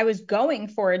 but I was going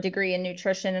for a degree in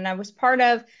nutrition, and I was part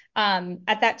of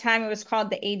at that time it was called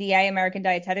the ADA, American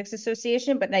Dietetics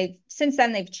Association, but since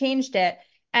then they've changed it.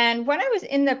 And when I was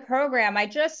in the program, I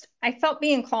felt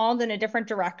being called in a different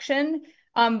direction.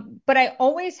 But I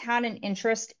always had an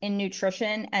interest in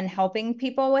nutrition and helping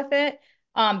people with it.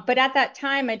 But at that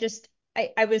time, I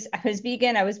was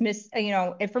vegan. I was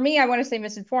for me, I want to say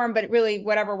misinformed, but really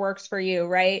whatever works for you,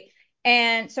 right?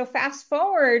 And so fast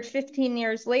forward 15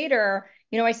 years later,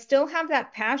 I still have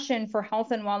that passion for health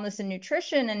and wellness and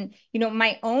nutrition. And,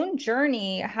 my own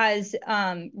journey has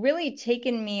really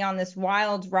taken me on this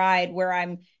wild ride where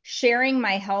I'm sharing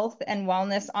my health and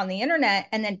wellness on the internet.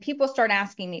 And then people start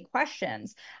asking me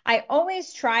questions. I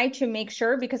always try to make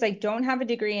sure, because I don't have a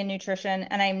degree in nutrition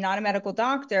and I'm not a medical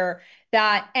doctor,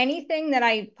 that anything that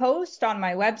I post on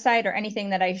my website or anything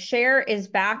that I share is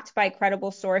backed by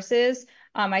credible sources.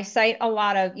 I cite a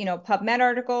lot of, PubMed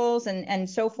articles and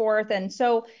so forth. And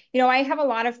so, I have a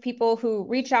lot of people who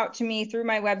reach out to me through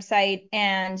my website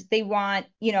and they want,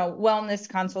 wellness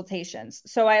consultations.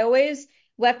 So I always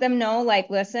let them know, like,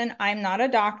 listen, I'm not a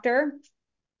doctor,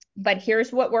 but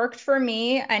here's what worked for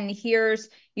me. And here's,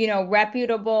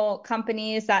 reputable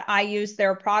companies that I use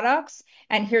their products.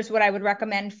 And here's what I would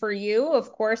recommend for you.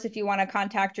 Of course, if you want to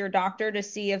contact your doctor to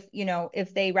see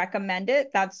if they recommend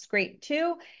it, that's great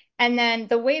too. And then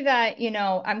the way that,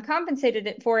 I'm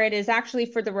compensated for it is actually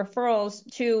for the referrals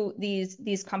to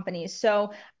these companies.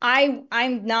 So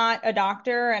I'm not a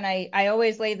doctor, and I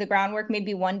always lay the groundwork.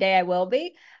 Maybe one day I will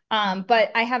be.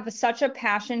 But I have such a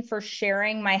passion for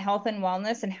sharing my health and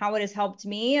wellness and how it has helped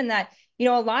me. And that, a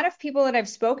lot of people that I've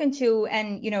spoken to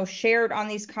and, shared on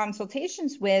these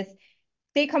consultations with,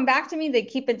 they come back to me, they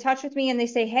keep in touch with me, and they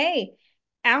say, hey,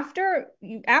 after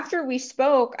we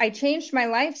spoke, I changed my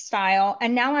lifestyle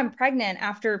and now I'm pregnant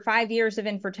after 5 years of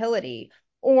infertility.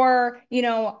 Or,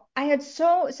 I had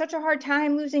such a hard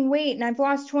time losing weight and I've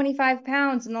lost 25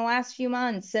 pounds in the last few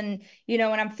months. And, and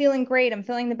I'm feeling great. I'm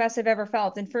feeling the best I've ever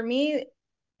felt. And for me,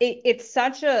 it's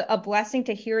such a blessing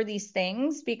to hear these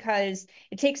things because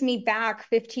it takes me back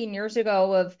 15 years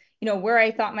ago of, where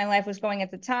I thought my life was going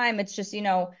at the time. It's just,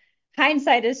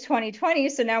 hindsight is 2020.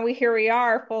 So now here we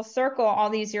are full circle all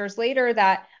these years later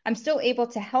that I'm still able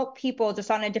to help people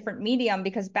just on a different medium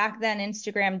because back then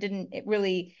Instagram didn't it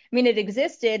really, I mean, it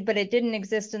existed, but it didn't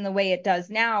exist in the way it does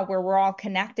now where we're all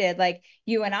connected, like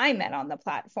you and I met on the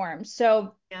platform.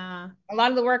 So Yeah. a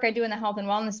lot of the work I do in the health and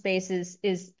wellness space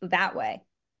is that way.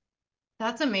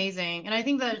 That's amazing. And I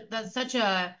think that that's such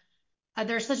a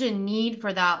there's such a need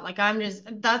for that. Like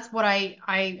that's what I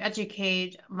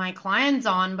educate my clients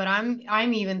on, but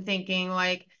I'm even thinking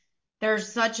like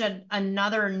there's such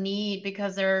another need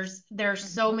because there's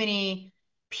so Mhm. many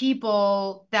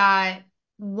people that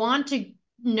want to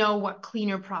know what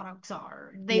cleaner products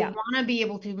are. They Yeah. want to be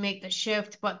able to make the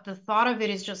shift, but the thought of it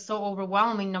is just so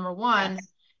overwhelming, number one. Yes.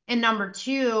 And number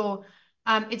two,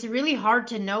 it's really hard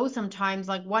to know sometimes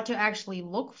like what to actually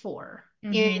look for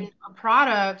in Hmm. a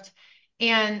product.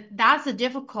 And that's the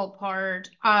difficult part,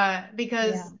 Yeah.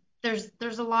 because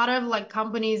there's a lot of like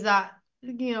companies that,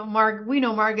 we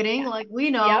know marketing, Yeah. like we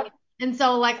know. Yep. And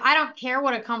so like I don't care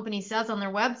what a company says on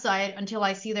their website until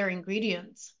I see their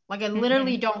ingredients. Like I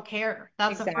literally Hmm. don't care.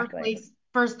 That's the Exactly.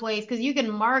 first place, because you can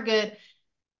market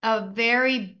a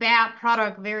very bad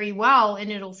product very well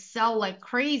and it'll sell like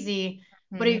crazy.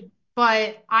 But if Hmm.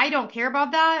 but I don't care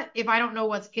about that if I don't know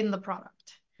what's in the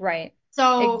product. Right.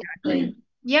 So Exactly.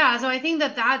 yeah, so I think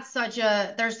that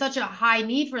there's such a high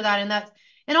need for that,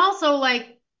 and also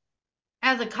like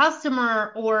as a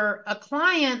customer or a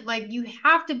client, like you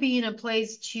have to be in a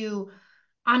place to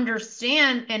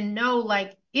understand and know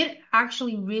like it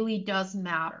actually really does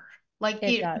matter. Like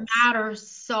It it does. matters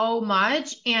so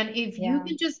much. And if you Yeah.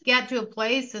 can just get to a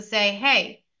place to say,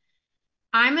 hey,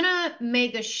 I'm gonna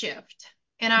make a shift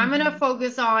and I'm gonna Hmm.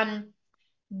 focus on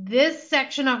this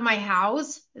section of my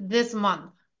house this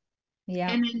month. Yeah.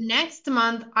 And then next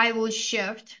month, I will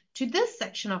shift to this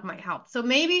section of my house. So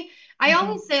maybe I Hmm.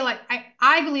 always say, like,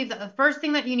 I believe that the first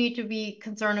thing that you need to be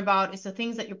concerned about is the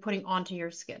things that you're putting onto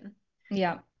your skin.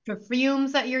 Yeah.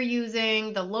 Perfumes that you're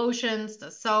using, the lotions,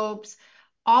 the soaps,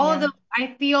 all of Yeah. them.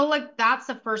 I feel like that's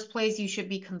the first place you should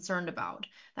be concerned about.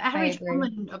 The I average agree.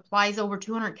 woman applies over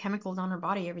 200 chemicals on her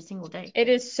body every single day.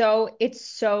 It's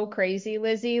so crazy,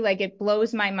 Lizzie. Like it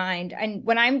blows my mind. And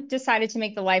when I decided to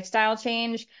make the lifestyle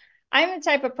change, I'm the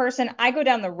type of person I go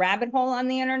down the rabbit hole on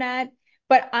the internet,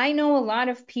 but I know a lot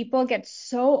of people get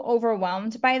so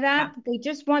overwhelmed by Yeah. that. They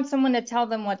just want someone to tell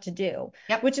them what to do,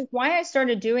 Yep. which is why I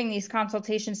started doing these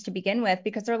consultations to begin with,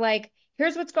 because they're like,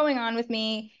 here's what's going on with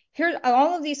me. Here's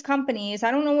all of these companies.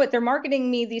 I don't know what they're marketing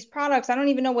me, these products. I don't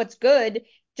even know what's good.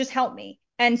 Just help me.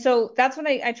 And so that's what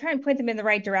I try and point them in the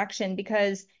right direction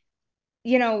because,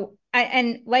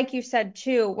 and like you said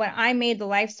too, when I made the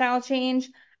lifestyle change,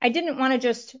 I didn't want to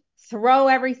just throw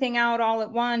everything out all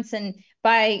at once and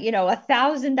buy,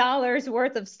 $1,000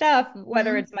 worth of stuff,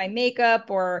 whether Mhm. it's my makeup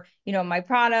or, my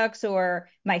products or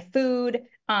my food.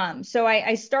 So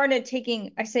I started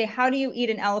I say, how do you eat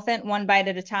an elephant one bite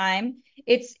at a time?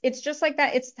 It's just like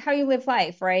that. It's how you live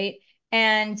life, right?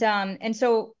 And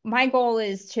so my goal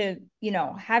is to,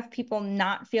 have people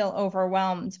not feel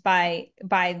overwhelmed by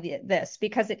this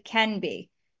because it can be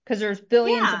because there's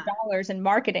billions of Yeah. dollars in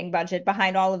marketing budget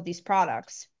behind all of these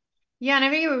products. Yeah, and I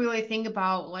think you really think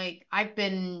about like I've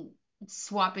been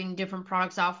swapping different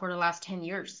products out for the last 10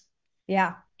 years.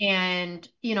 Yeah. And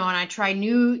and I try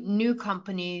new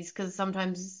companies because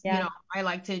sometimes, Yeah. I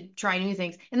like to try new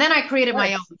things. And then I Of created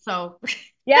my own. course. So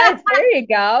Yes, there you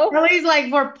at go. least like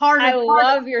for part I of part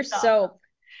of love your the stuff. soap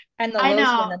and the I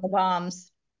lotion know. and the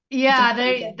balms. It's Yeah,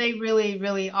 they amazing. they really,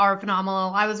 really are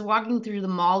phenomenal. I was walking through the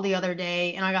mall the other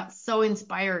day and I got so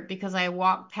inspired because I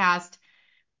walked past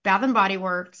Bath and Body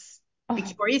Works, Oh,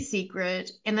 Victoria's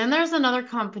Secret, and then there's another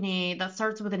company that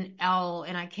starts with an L,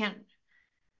 and I can't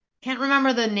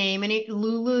remember the name. And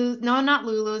Lulu, no, not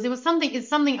Lulu's. It's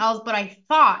something else. But I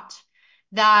thought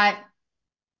that,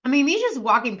 I mean, me just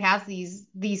walking past these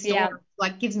stores yeah,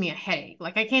 like gives me a headache.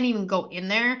 Like I can't even go in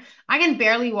there. I can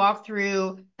barely walk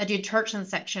through a detergent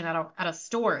section at a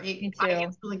store. me I too.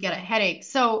 instantly get a headache.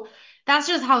 So that's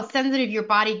just how sensitive your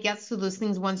body gets to those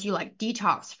things once you like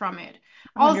detox from it.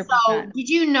 Also, 100%. did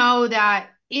you know that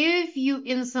if you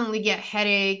instantly get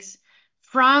headaches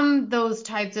from those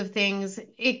types of things,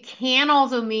 it can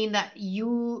also mean that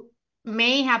you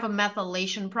may have a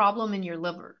methylation problem in your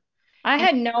liver. I And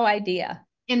had no idea.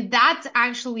 and that's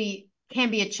actually can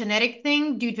be a genetic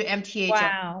thing due to MTHF.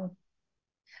 Wow.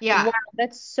 Wow, Yeah.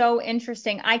 that's so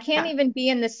interesting. I can't Yeah. even be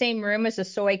in the same room as a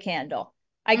soy candle.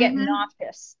 I get Hmm.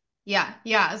 nauseous.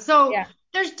 Yeah. So Yeah.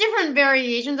 there's different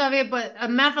variations of it, but a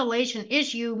methylation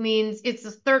issue means it's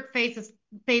the third phase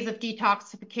of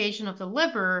detoxification of the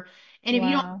liver. And if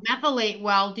you don't Wow. methylate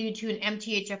well due to an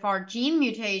MTHFR gene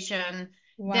mutation,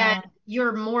 then Wow.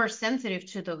 you're more sensitive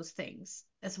to those things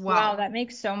as Wow, well. that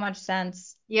makes so much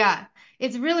sense. Yeah,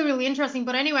 it's really, really interesting.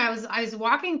 But anyway, I was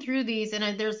walking through these,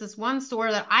 and there's this one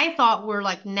store that I thought were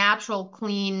like natural,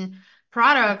 clean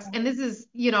products, and this is,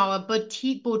 a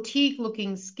boutique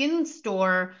looking skin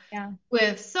store Yeah,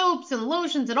 with soaps and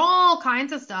lotions and all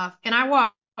kinds of stuff. And I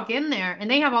walk in there,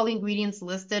 and they have all the ingredients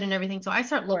listed and everything. So I of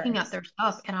start looking at course. their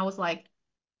stuff, and I was like,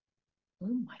 oh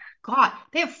my God,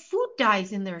 they have food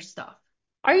dyes in their stuff.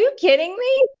 Are you kidding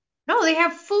me? No, they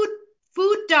have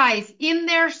food dyes in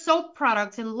their soap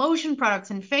products and lotion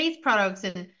products and face products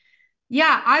and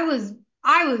yeah, I was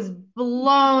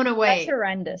blown That's away.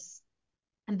 horrendous.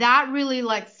 And that really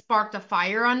like sparked a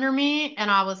fire under me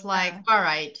and I was like, Yeah. all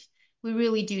right, we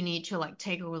really do need to like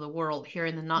take over the world here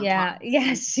in the not Yeah, toxic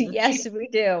yes, future. yes, we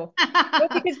do. Well,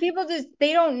 because people just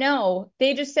they don't know.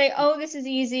 They just say, "Oh, this is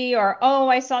easy," or "Oh,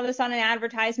 I saw this on an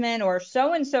advertisement," or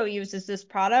 "So and so uses this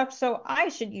product, so I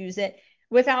should use it,"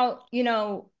 without,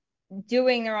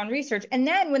 doing their own research. And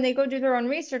then when they go do their own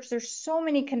research, there's so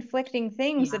many conflicting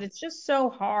things Yeah. that it's just so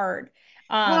hard.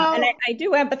 And Well, I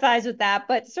do empathize with that,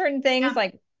 but certain things yeah.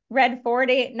 like Red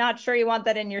 40, not sure you want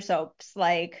that in your soaps.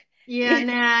 Like, Yeah,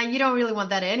 nah, you don't really want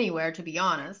that anywhere, to be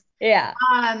honest. yeah,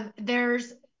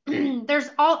 There's there's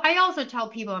all I also tell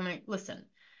people, I'm like, listen,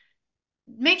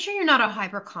 make sure you're not a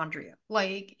hypochondriac.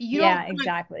 Like you don't yeah,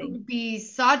 want exactly. to be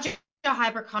such a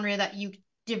hypochondriac that you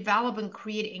develop and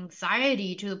create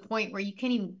anxiety to the point where you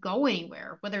can't even go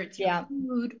anywhere, whether it's your Yeah,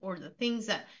 food or the things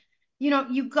that,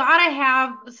 you gotta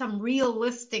have some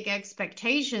realistic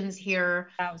expectations here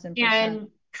 1000%. and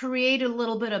create a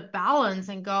little bit of balance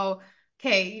and go,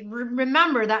 okay,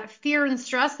 remember that fear and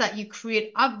stress that you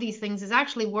create of these things is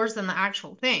actually worse than the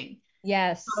actual thing.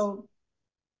 Yes. So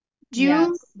do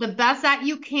Yes, the best that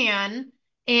you can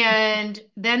and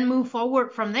then move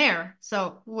forward from there.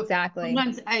 So exactly.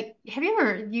 sometimes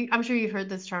I'm sure you've heard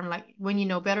this term like when you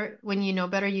know better,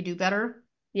 you do better.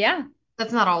 Yeah.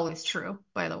 That's not always true,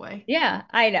 by the way. Yeah,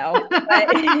 I know. But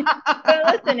but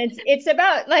listen, it's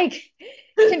about like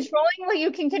controlling what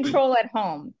you can control at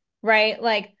home, right?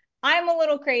 Like I'm a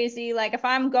little crazy. Like if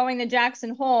I'm going to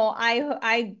Jackson Hole,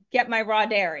 I get my raw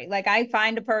dairy. Like I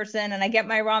find a person and I get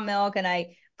my raw milk and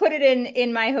I put it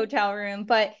in my hotel room.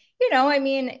 But I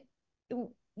mean,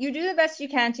 you do the best you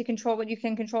can to control what you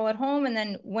can control at home. And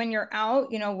then when you're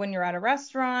out, when you're at a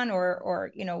restaurant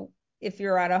or if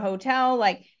you're at a hotel,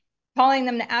 like calling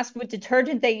them to ask what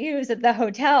detergent they use at the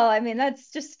hotel. I mean,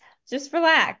 that's just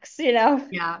relax,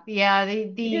 Yeah.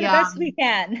 The We do the the best we um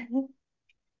can.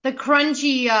 the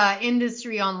crunchy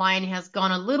industry online has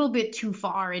gone a little bit too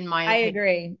far, in my I opinion.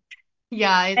 agree.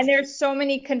 Yeah, And it's there's so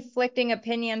many conflicting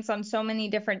opinions on so many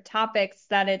different topics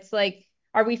that it's like,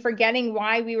 are we forgetting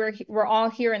why we're all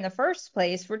here in the first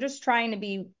place? We're just trying to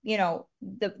be,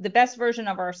 the best version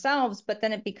of ourselves, but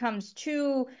then it becomes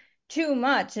too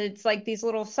much. It's like these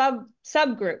little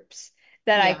subgroups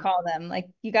that I yeah. call them. Like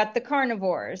you got the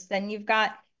carnivores, then you've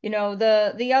got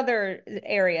the other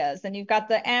areas, then you've got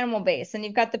the animal base, and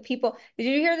you've got the people. Did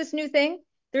you hear this new thing?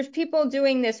 There's people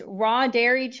doing this raw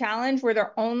dairy challenge where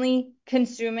they're only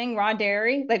consuming raw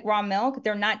dairy, like raw milk.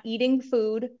 They're not eating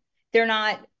food. They're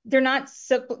not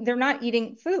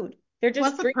eating food. They're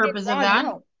What's just the drinking purpose of raw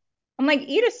that? milk. I'm like,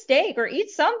 eat a steak or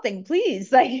eat something,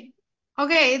 please. Like,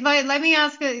 Okay, let me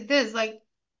ask you this, like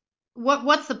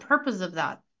what's the purpose of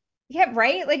that? yeah,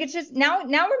 right? Like it's just now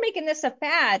we're making this a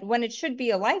fad when it should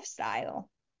be a lifestyle.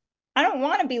 I don't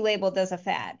want to be labeled as a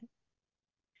fad,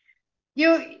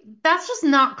 That's just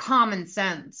not common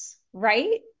sense.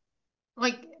 right?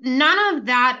 Like none of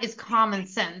that is common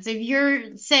sense. If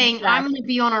you're saying I'm going to Exactly.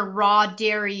 be on a raw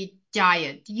dairy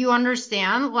diet, do you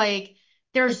understand? Like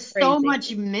It's there's so crazy.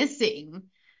 much missing.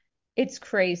 It's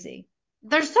crazy.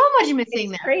 There's so much missing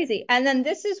It's there. crazy. And then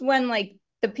this is when like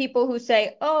the people who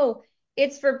say, "Oh,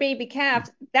 it's for baby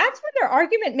calves," that's when their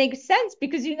argument makes sense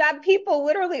because you got people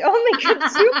literally only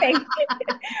consuming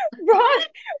raw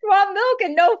raw milk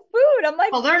and no food. I'm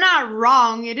like, Well, they're not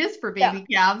wrong. It is for yeah, baby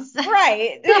calves.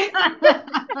 right.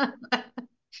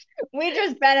 We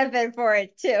just benefit for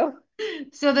it too.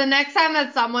 So the next time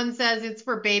that someone says it's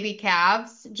for baby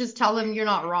calves, just tell them you're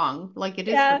not wrong. Like it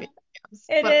is for Yeah, baby calves.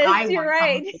 it But I is. You're want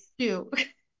some of right. it too.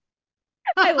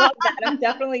 I love that. I'm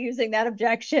definitely using that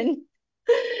objection.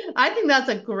 I think that's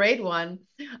a great one.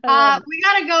 I love it. We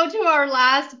gotta go to our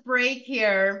last break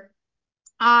here.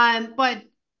 But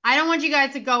I don't want you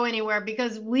guys to go anywhere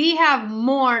because we have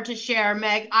more to share,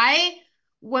 Meg. I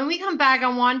when we come back,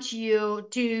 I want you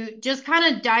to just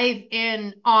kind of dive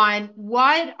in on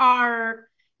what are,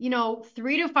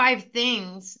 3 to 5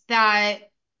 things that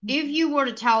if you were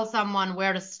to tell someone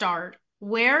where to start,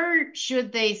 where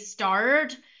should they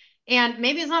start? And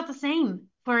maybe it's not the same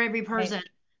for every person, Right.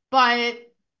 but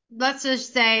let's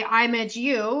just say I met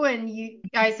you and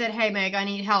I said, "Hey, Meg, I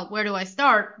need help. Where do I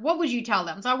start?" What would you tell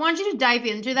them? So I want you to dive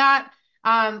into that.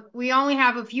 We only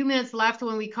have a few minutes left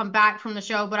when we come back from the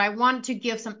show, but I want to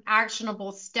give some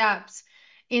actionable steps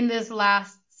in this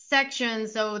last section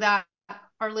so that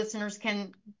our listeners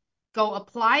can go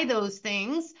apply those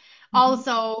things.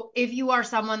 Also, if you are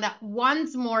someone that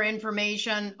wants more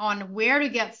information on where to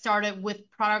get started with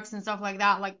products and stuff like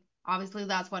that, like obviously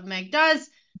that's what Meg does.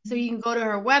 So you can go to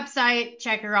her website,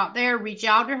 check her out there, reach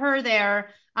out to her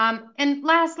there. And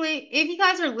lastly, if you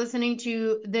guys are listening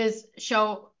to this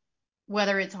show,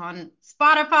 whether it's on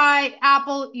Spotify,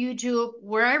 Apple, YouTube,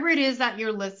 wherever it is that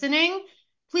you're listening,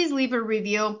 please leave a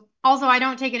review. Also, I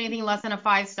don't take anything less than a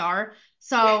 5 star.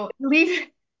 So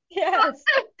Yes,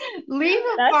 leave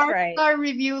a that's five right. star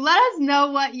review. Let us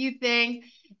know what you think.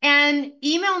 And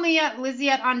email me at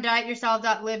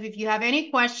lizzie@ondietyourself.live if you have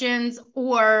any questions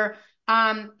or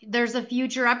there's a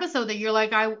future episode that you're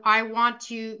like, I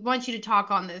want you to talk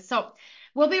on this. So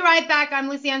we'll be right back. I'm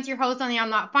Lucy Ann, your host on the I'm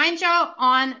Not Fine show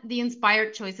on the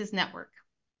Inspired Choices Network.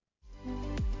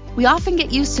 We often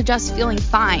get used to just feeling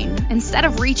fine instead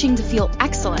of reaching to feel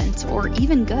excellent or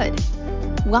even good.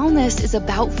 Wellness is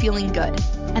about feeling good,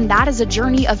 and that is a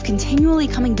journey of continually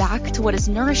coming back to what is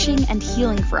nourishing and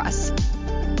healing for us.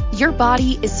 Your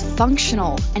body is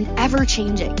functional and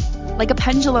ever-changing, like a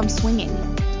pendulum swinging.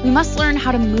 We must learn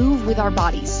how to move with our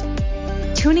bodies.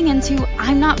 Tuning into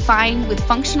I'm Not Fine with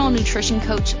functional nutrition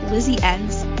coach Lizzie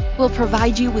Enns will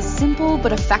provide you with simple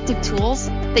but effective tools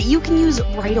that you can use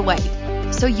right away,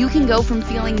 so you can go from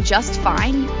feeling just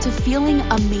fine to feeling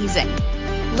amazing.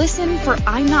 Listen for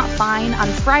I'm Not Fine on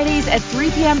Fridays at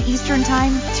 3 p.m. Eastern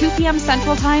Time, 2 p.m.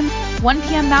 Central Time, 1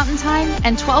 p.m. Mountain Time,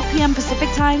 and 12 p.m. Pacific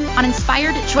Time on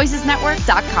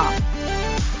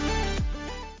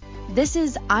InspiredChoicesNetwork.com. This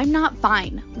is I'm Not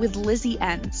Fine with Lizzie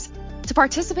Enns. To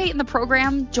participate in the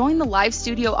program, join the live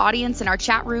studio audience in our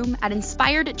chat room at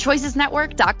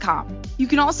InspiredChoicesNetwork.com. You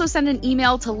can also send an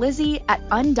email to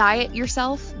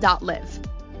Lizzie@undietyourself.live.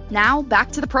 Now,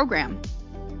 back to the program.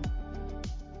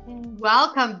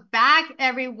 Welcome back,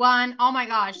 everyone. Oh my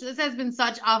gosh, this has been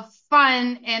such a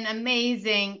fun and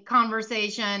amazing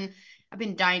conversation. I've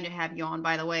been dying to have you on,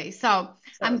 by the way. So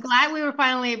I'm glad we were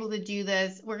finally able to do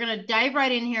this. We're going to dive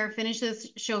right in here, finish this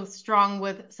show strong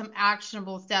with some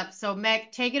actionable steps. So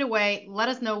Meg, take it away. Let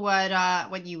us know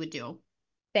what you would do.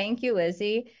 Thank you,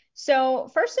 Lizzie. So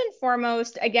first and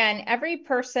foremost, again, every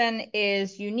person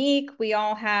is unique. We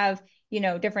all have,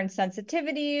 different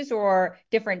sensitivities or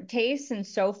different tastes and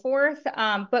so forth.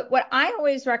 But what I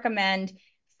always recommend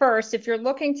first, if you're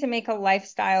looking to make a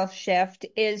lifestyle shift,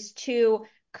 is to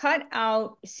cut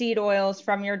out seed oils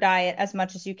from your diet as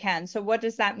much as you can. So what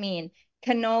does that mean?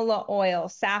 Canola oil,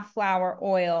 safflower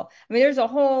oil. I mean, there's a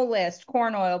whole list,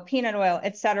 corn oil, peanut oil,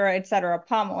 et cetera,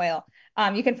 palm oil.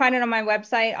 You can find it on my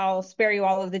website. I'll spare you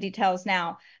all of the details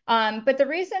now. But the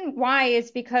reason why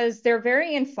is because they're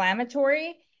very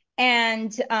inflammatory and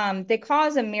they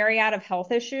cause a myriad of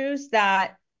health issues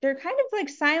that they're kind of like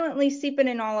silently seeping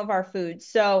in all of our foods.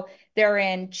 So they're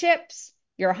in chips,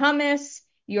 your hummus,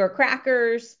 your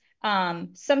crackers.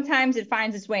 Sometimes it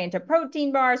finds its way into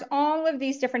protein bars, all of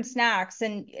these different snacks.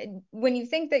 And when you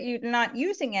think that you're not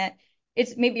using it,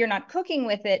 it's maybe you're not cooking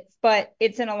with it, but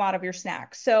it's in a lot of your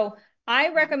snacks. So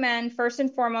I recommend first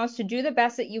and foremost to do the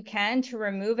best that you can to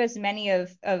remove as many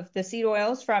of the seed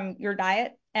oils from your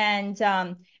diet and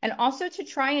also to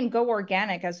try and go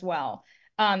organic as well.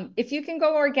 If you can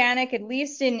go organic, at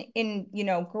least in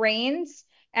grains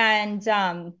and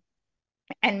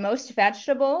most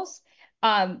vegetables,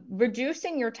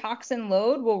 reducing your toxin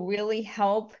load will really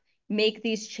help make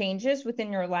these changes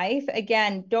within your life.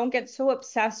 Again, don't get so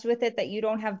obsessed with it that you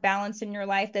don't have balance in your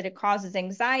life that it causes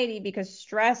anxiety, because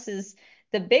stress is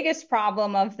the biggest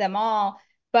problem of them all.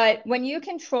 But when you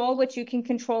control what you can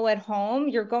control at home,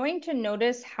 you're going to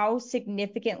notice how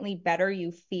significantly better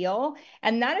you feel.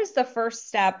 And that is the first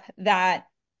step that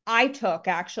I took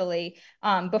actually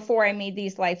before I made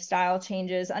these lifestyle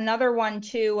changes. Another one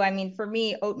too, I mean, for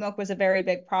me, oat milk was a very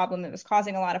big problem. It was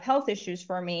causing a lot of health issues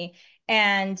for me.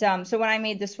 And so when I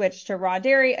made the switch to raw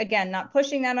dairy, again, not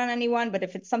pushing that on anyone, but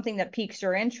if it's something that piques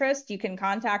your interest, you can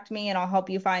contact me and I'll help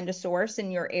you find a source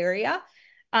in your area.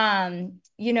 And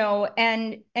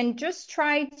just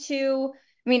try to,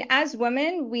 I mean, as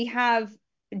women, we have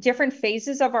different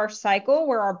phases of our cycle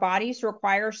where our bodies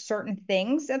require certain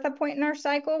things at the point in our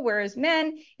cycle, whereas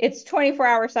men, it's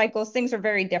 24-hour cycles. Things are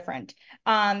very different.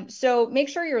 So make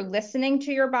sure you're listening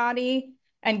to your body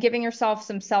and giving yourself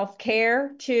some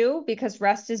self-care too, because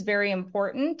rest is very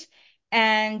important.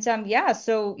 And yeah,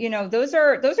 so those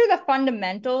are the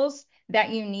fundamentals that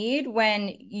you need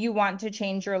when you want to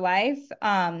change your life.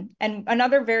 And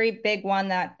another very big one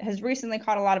that has recently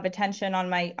caught a lot of attention on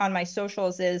my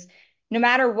socials is no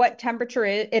matter what temperature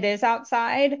it is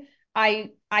outside, I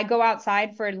go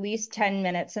outside for at least 10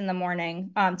 minutes in the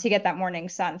morning to get that morning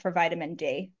sun for vitamin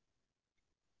D.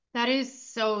 That is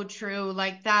so true.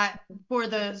 Like that for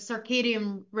the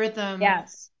circadian rhythm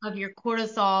Yes. of your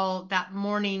cortisol, that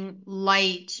morning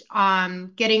light,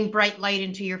 getting bright light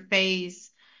into your face,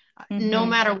 no Mm-hmm.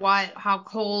 matter what, how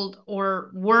cold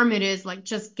or warm it is, like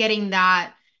just getting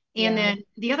that. And Yeah. then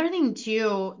the other thing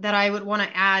too that I would want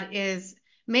to add is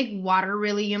make water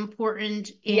really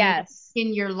important Yes.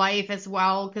 in your life as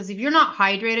well. Because if you're not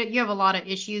hydrated, you have a lot of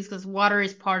issues because water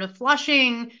is part of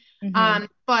flushing. Mm-hmm.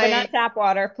 But But not tap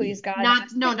water, please God.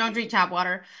 not, no, don't drink tap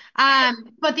water.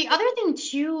 But the other thing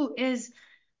too is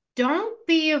don't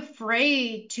be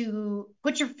afraid to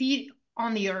put your feet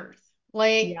on the earth.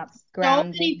 Like Yep. so many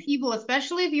Grounding. people,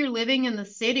 especially if you're living in the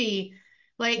city,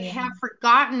 like Yeah. have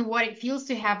forgotten what it feels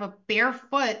to have a bare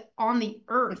foot on the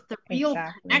earth, the real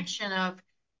Exactly. connection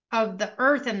of the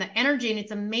earth and the energy. And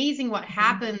it's amazing what Mhm.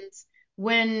 happens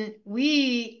when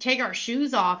we take our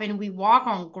shoes off and we walk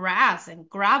on grass and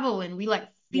gravel and we like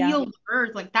Yeah. feel the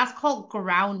earth. Like that's called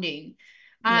grounding.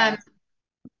 Um, Yes.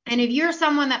 and if you're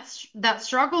someone that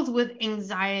struggles with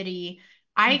anxiety,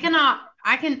 Mhm.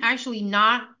 I can actually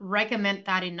not recommend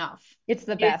that enough. It's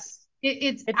the It's best.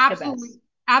 it's It's the best.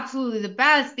 absolutely the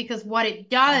best because what it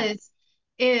Yeah. does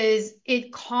is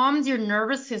it calms your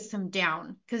nervous system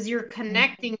down because you're Mhm.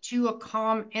 connecting to a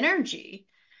calm energy.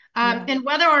 Yeah. And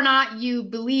whether or not you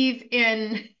believe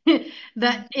in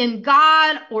in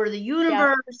God or the Yeah.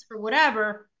 universe or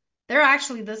whatever, they're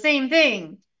actually the same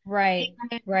thing, Right.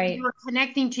 and Right. you're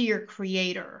connecting to your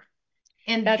creator.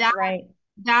 And That's right.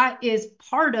 that is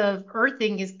part of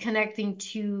earthing, is connecting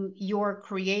to your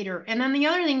creator. And then the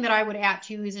other thing that I would add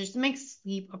to is just make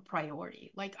sleep a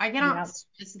priority. Like I cannot Yeah.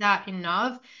 stress that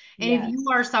enough. And if you Yes.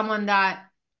 are someone that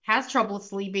has trouble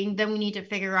sleeping, then we need to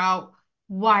figure out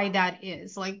why that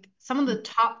is. Like some of the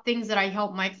top things that I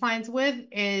help my clients with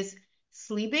is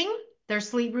sleeping, their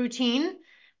sleep routine.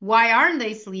 Why aren't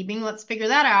they sleeping? Let's figure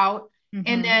that out.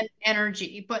 And Mm-hmm. then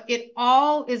energy. But it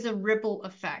all is a ripple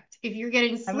effect. If you're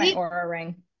getting And my sleep, aura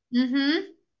ring.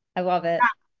 mm-hmm, I love it.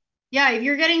 yeah, if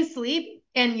you're getting sleep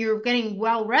and you're getting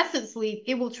well rested sleep,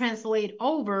 it will translate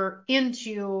over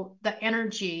into the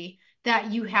energy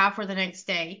that you have for the next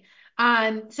day.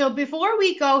 So before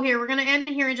we go here, we're going to end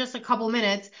here in just a couple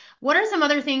minutes. What are some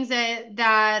other things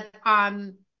that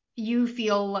you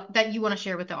feel that you want to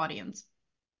share with the audience?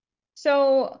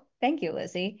 So thank you,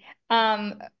 Lizzie.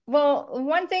 Well,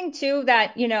 one thing too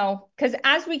that, because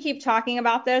as we keep talking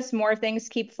about this, more things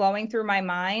keep flowing through my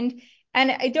mind. And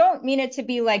I don't mean it to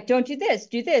be like, don't do this,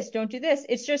 do this, don't do this.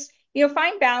 It's just,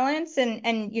 find balance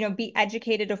and be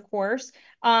educated, of course.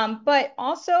 But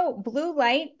also blue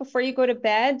light before you go to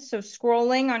bed. So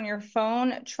scrolling on your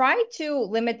phone, try to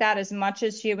limit that as much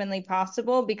as humanly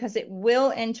possible because it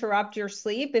will interrupt your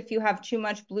sleep if you have too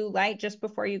much blue light just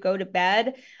before you go to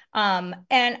bed.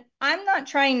 And I'm not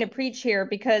trying to preach here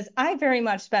because I very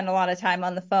much spend a lot of time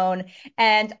on the phone,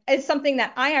 and it's something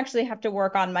that I actually have to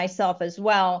work on myself as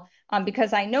well,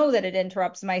 because I know that it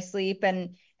interrupts my sleep.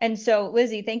 And so,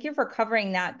 Lizzie, thank you for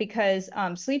covering that because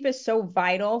sleep is so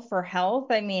vital for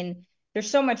health. I mean, there's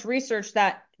so much research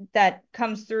that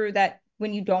comes through that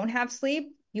when you don't have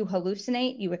sleep, you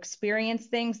hallucinate, you experience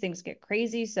things get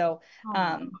crazy. So, Oh my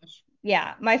um, gosh.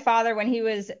 yeah, my father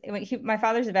my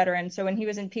father's a veteran, so when he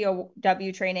was in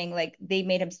POW training, like they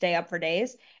made him stay up for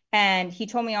days, and he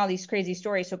told me all these crazy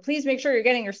stories. So please make sure you're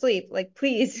getting your sleep, like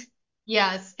please.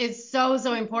 Yes, it's so,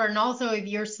 so important. Also, if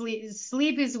your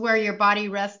sleep is where your body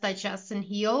rests, digests, and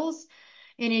heals.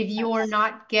 And if you're Yes.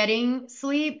 not getting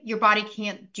sleep, your body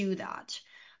can't do that.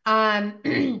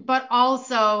 But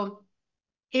also,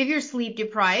 if you're sleep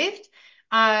deprived,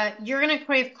 you're gonna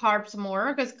crave carbs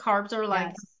more because carbs are like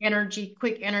Yes. energy,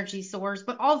 quick energy source,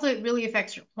 but also it really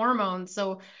affects your hormones.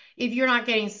 So if you're not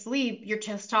getting sleep, your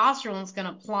testosterone is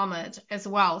gonna plummet as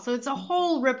well. So it's a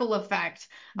whole ripple effect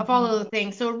of all Mhm. of the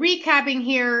things. So recapping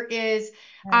here is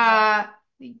Yes. uh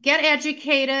get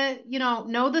educated,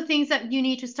 know the things that you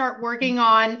need to start working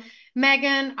on.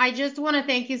 Megan, I just want to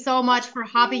thank you so much for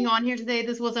hopping on here today.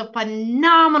 This was a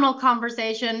phenomenal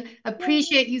conversation.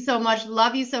 Appreciate you so much.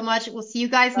 Love you so much. We'll see you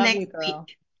guys Love next you, girl.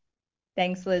 week.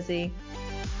 Thanks, Lizzie.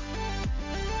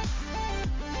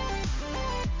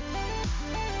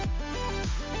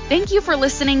 Thank you for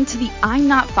listening to the I'm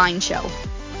Not Fine show.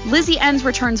 Lizzie Enns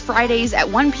returns Fridays at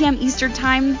 1 p.m. Eastern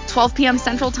Time, 12 p.m.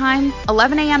 Central Time,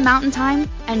 11 a.m. Mountain Time,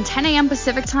 and 10 a.m.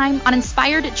 Pacific Time on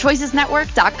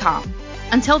InspiredChoicesNetwork.com.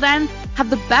 Until then, have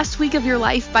the best week of your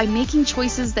life by making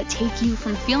choices that take you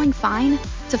from feeling fine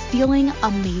to feeling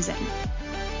amazing.